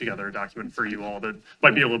put it together a document for you all that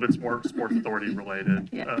might be a little bit more sports authority related.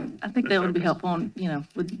 Yeah, I think that would be helpful, on,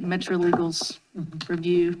 with Metro Legal's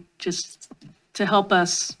review, just to help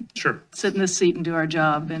us Sure. sit in this seat and do our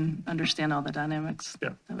job and understand all the dynamics.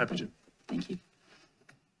 Yeah, happy to. Thank you.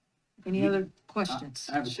 Any other questions?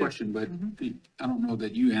 I have a question, but I don't know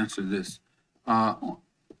that you answered this.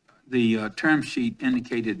 The term sheet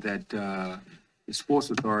indicated that the Sports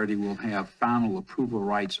Authority will have final approval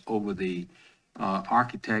rights over the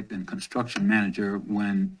architect and construction manager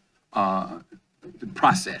when the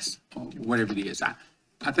process, or whatever it is. I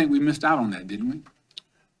think we missed out on that, didn't we?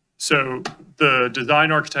 So the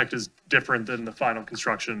design architect is different than the final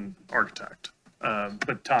construction architect.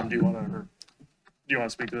 But Tom, do you want to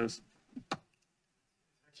speak to this?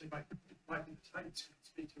 Actually, might be the Titans who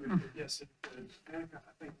speak to it, but yes, Annika,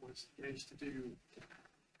 I think, was engaged to do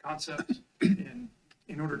concept in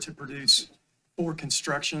order to produce for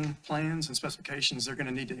construction plans and specifications. They're going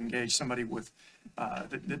to need to engage somebody with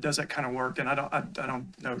that does that kind of work. And I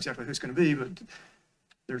don't know exactly who it's going to be, but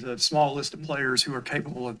there's a small list of players who are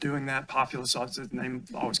capable of doing that. Populous, the name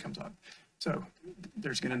always comes up. So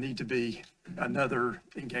there's going to need to be another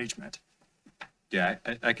engagement. Yeah,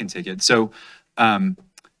 I can take it. So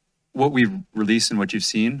what we've released and what you've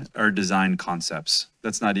seen are design concepts.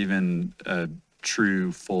 That's not even a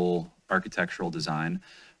true full architectural design.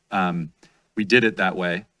 We did it that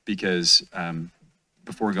way because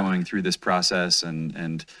before going through this process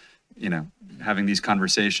and having these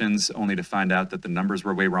conversations only to find out that the numbers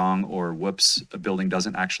were way wrong, or whoops, a building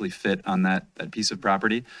doesn't actually fit on that piece of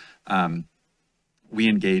property. We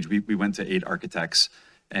engaged, we went to 8 architects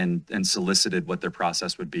and solicited what their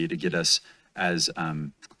process would be to get us as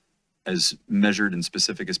measured and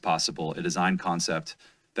specific as possible, a design concept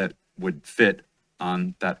that would fit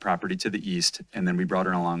on that property to the east. And then we brought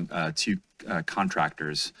along 2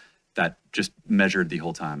 contractors that just measured the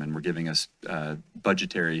whole time and were giving us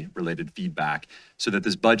budgetary related feedback, so that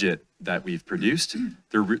this budget that we've produced,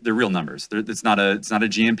 they're real numbers. It's not a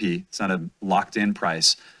GMP, it's not a locked in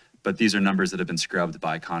price, but these are numbers that have been scrubbed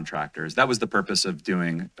by contractors. That was the purpose of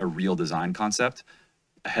doing a real design concept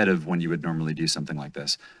ahead of when you would normally do something like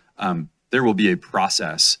this. There will be a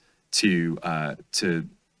process to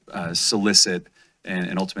solicit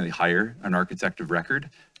and ultimately hire an architect of record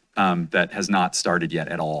that has not started yet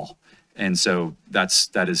at all. And so that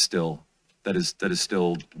is still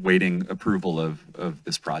waiting approval of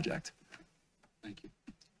this project. Thank you.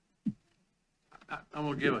 I'm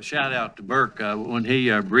going to give a shout out to Burke when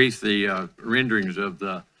he briefed the renderings of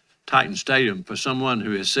the Titan Stadium. For someone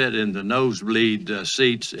who has sat in the nosebleed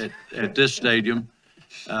seats at this stadium,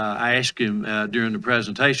 I asked him during the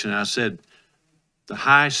presentation, I said, the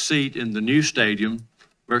high seat in the new stadium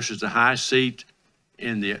versus the high seat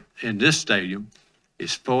in this stadium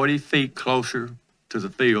is 40 feet closer to the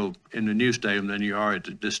field in the new stadium than you are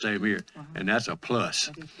at this stadium here. And that's a plus.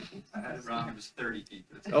 I had it wrong, it was 30 feet.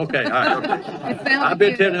 Okay, all right, okay. I've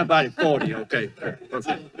been telling everybody 40, okay.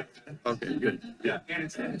 Okay, good. Yeah, and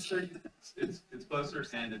it's closer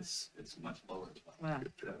and it's much lower. Wow.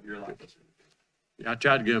 You're a lot closer. I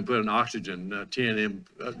tried to get them to put an oxygen 10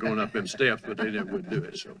 going up them steps, but they never would do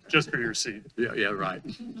it, so. Just for your seat. Yeah, right.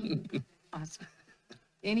 Awesome.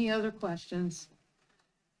 Any other questions?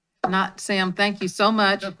 Not, Sam, thank you so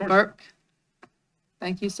much. Burke,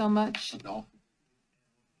 thank you so much. No.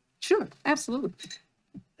 Sure, absolutely.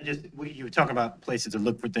 You were talking about places to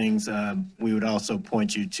look for things. We would also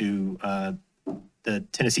point you to the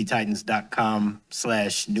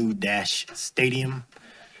TennesseeTitans.com/new-stadium.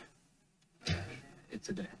 It's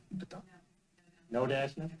a day. No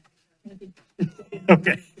dash now?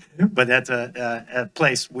 Okay, but that's a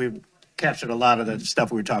place we've captured a lot of the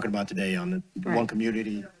stuff we were talking about today on the Right. one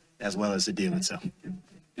community as well as the deal itself.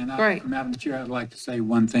 And Great. Madam Chair, I'd like to say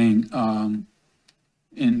one thing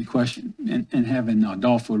in question, and having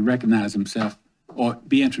Adolfo recognize himself or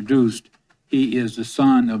be introduced. He is the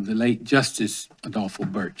son of the late Justice Adolfo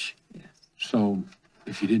Birch. Yes. So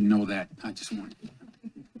if you didn't know that, I just wanted to.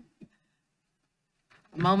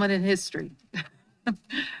 A moment in history.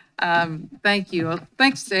 Thank you.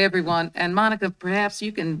 Thanks to everyone. And Monica, perhaps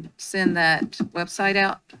you can send that website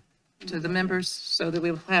out to the members so that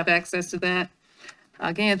we'll have access to that.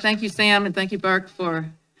 Again, thank you, Sam, and thank you, Burke,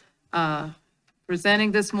 for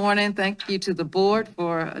presenting this morning. Thank you to the board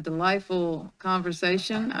for a delightful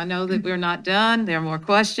conversation. I know that we're not done. There are more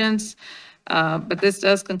questions, but this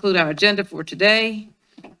does conclude our agenda for today.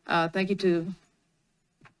 Thank you to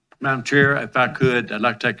Madam Chair, if I could, I'd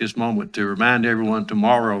like to take this moment to remind everyone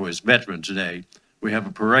tomorrow is Veterans Day. We have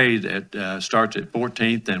a parade that starts at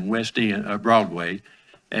 14th and West End, Broadway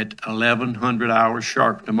at 1100 hours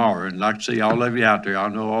sharp tomorrow. And I'd like to see all of you out there. I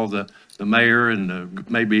know all the mayor and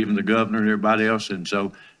maybe even the governor and everybody else. And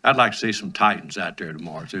so I'd like to see some Titans out there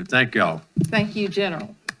tomorrow. So thank y'all. Thank you,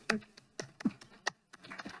 General.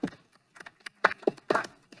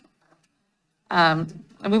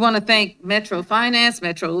 And we want to thank Metro Finance,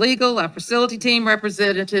 Metro Legal, our facility team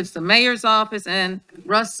representatives, the mayor's office, and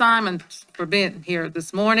Russ Simon for being here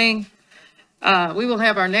this morning. We will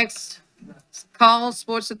have our next call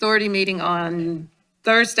Sports Authority meeting on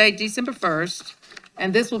Thursday, December 1st,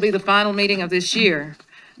 and this will be the final meeting of this year.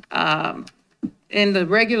 In the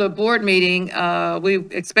regular board meeting, we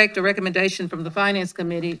expect a recommendation from the Finance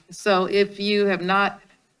Committee. So if you have not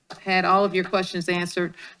had all of your questions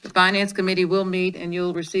answered, the Finance Committee will meet and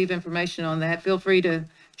you'll receive information on that. Feel free to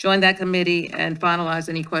join that committee and finalize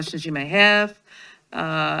any questions you may have,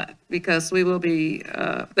 because we will be,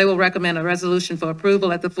 they will recommend a resolution for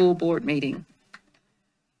approval at the full board meeting.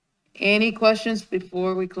 Any questions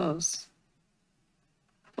before we close?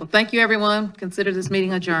 Well, thank you, everyone. Consider this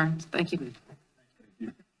meeting adjourned. Thank you.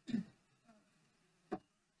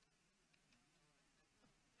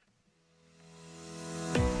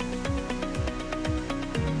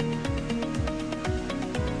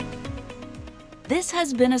 This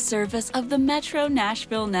has been a service of the Metro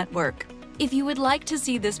Nashville Network. If you would like to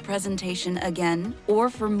see this presentation again, or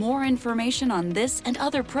for more information on this and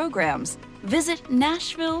other programs, visit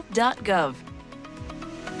nashville.gov.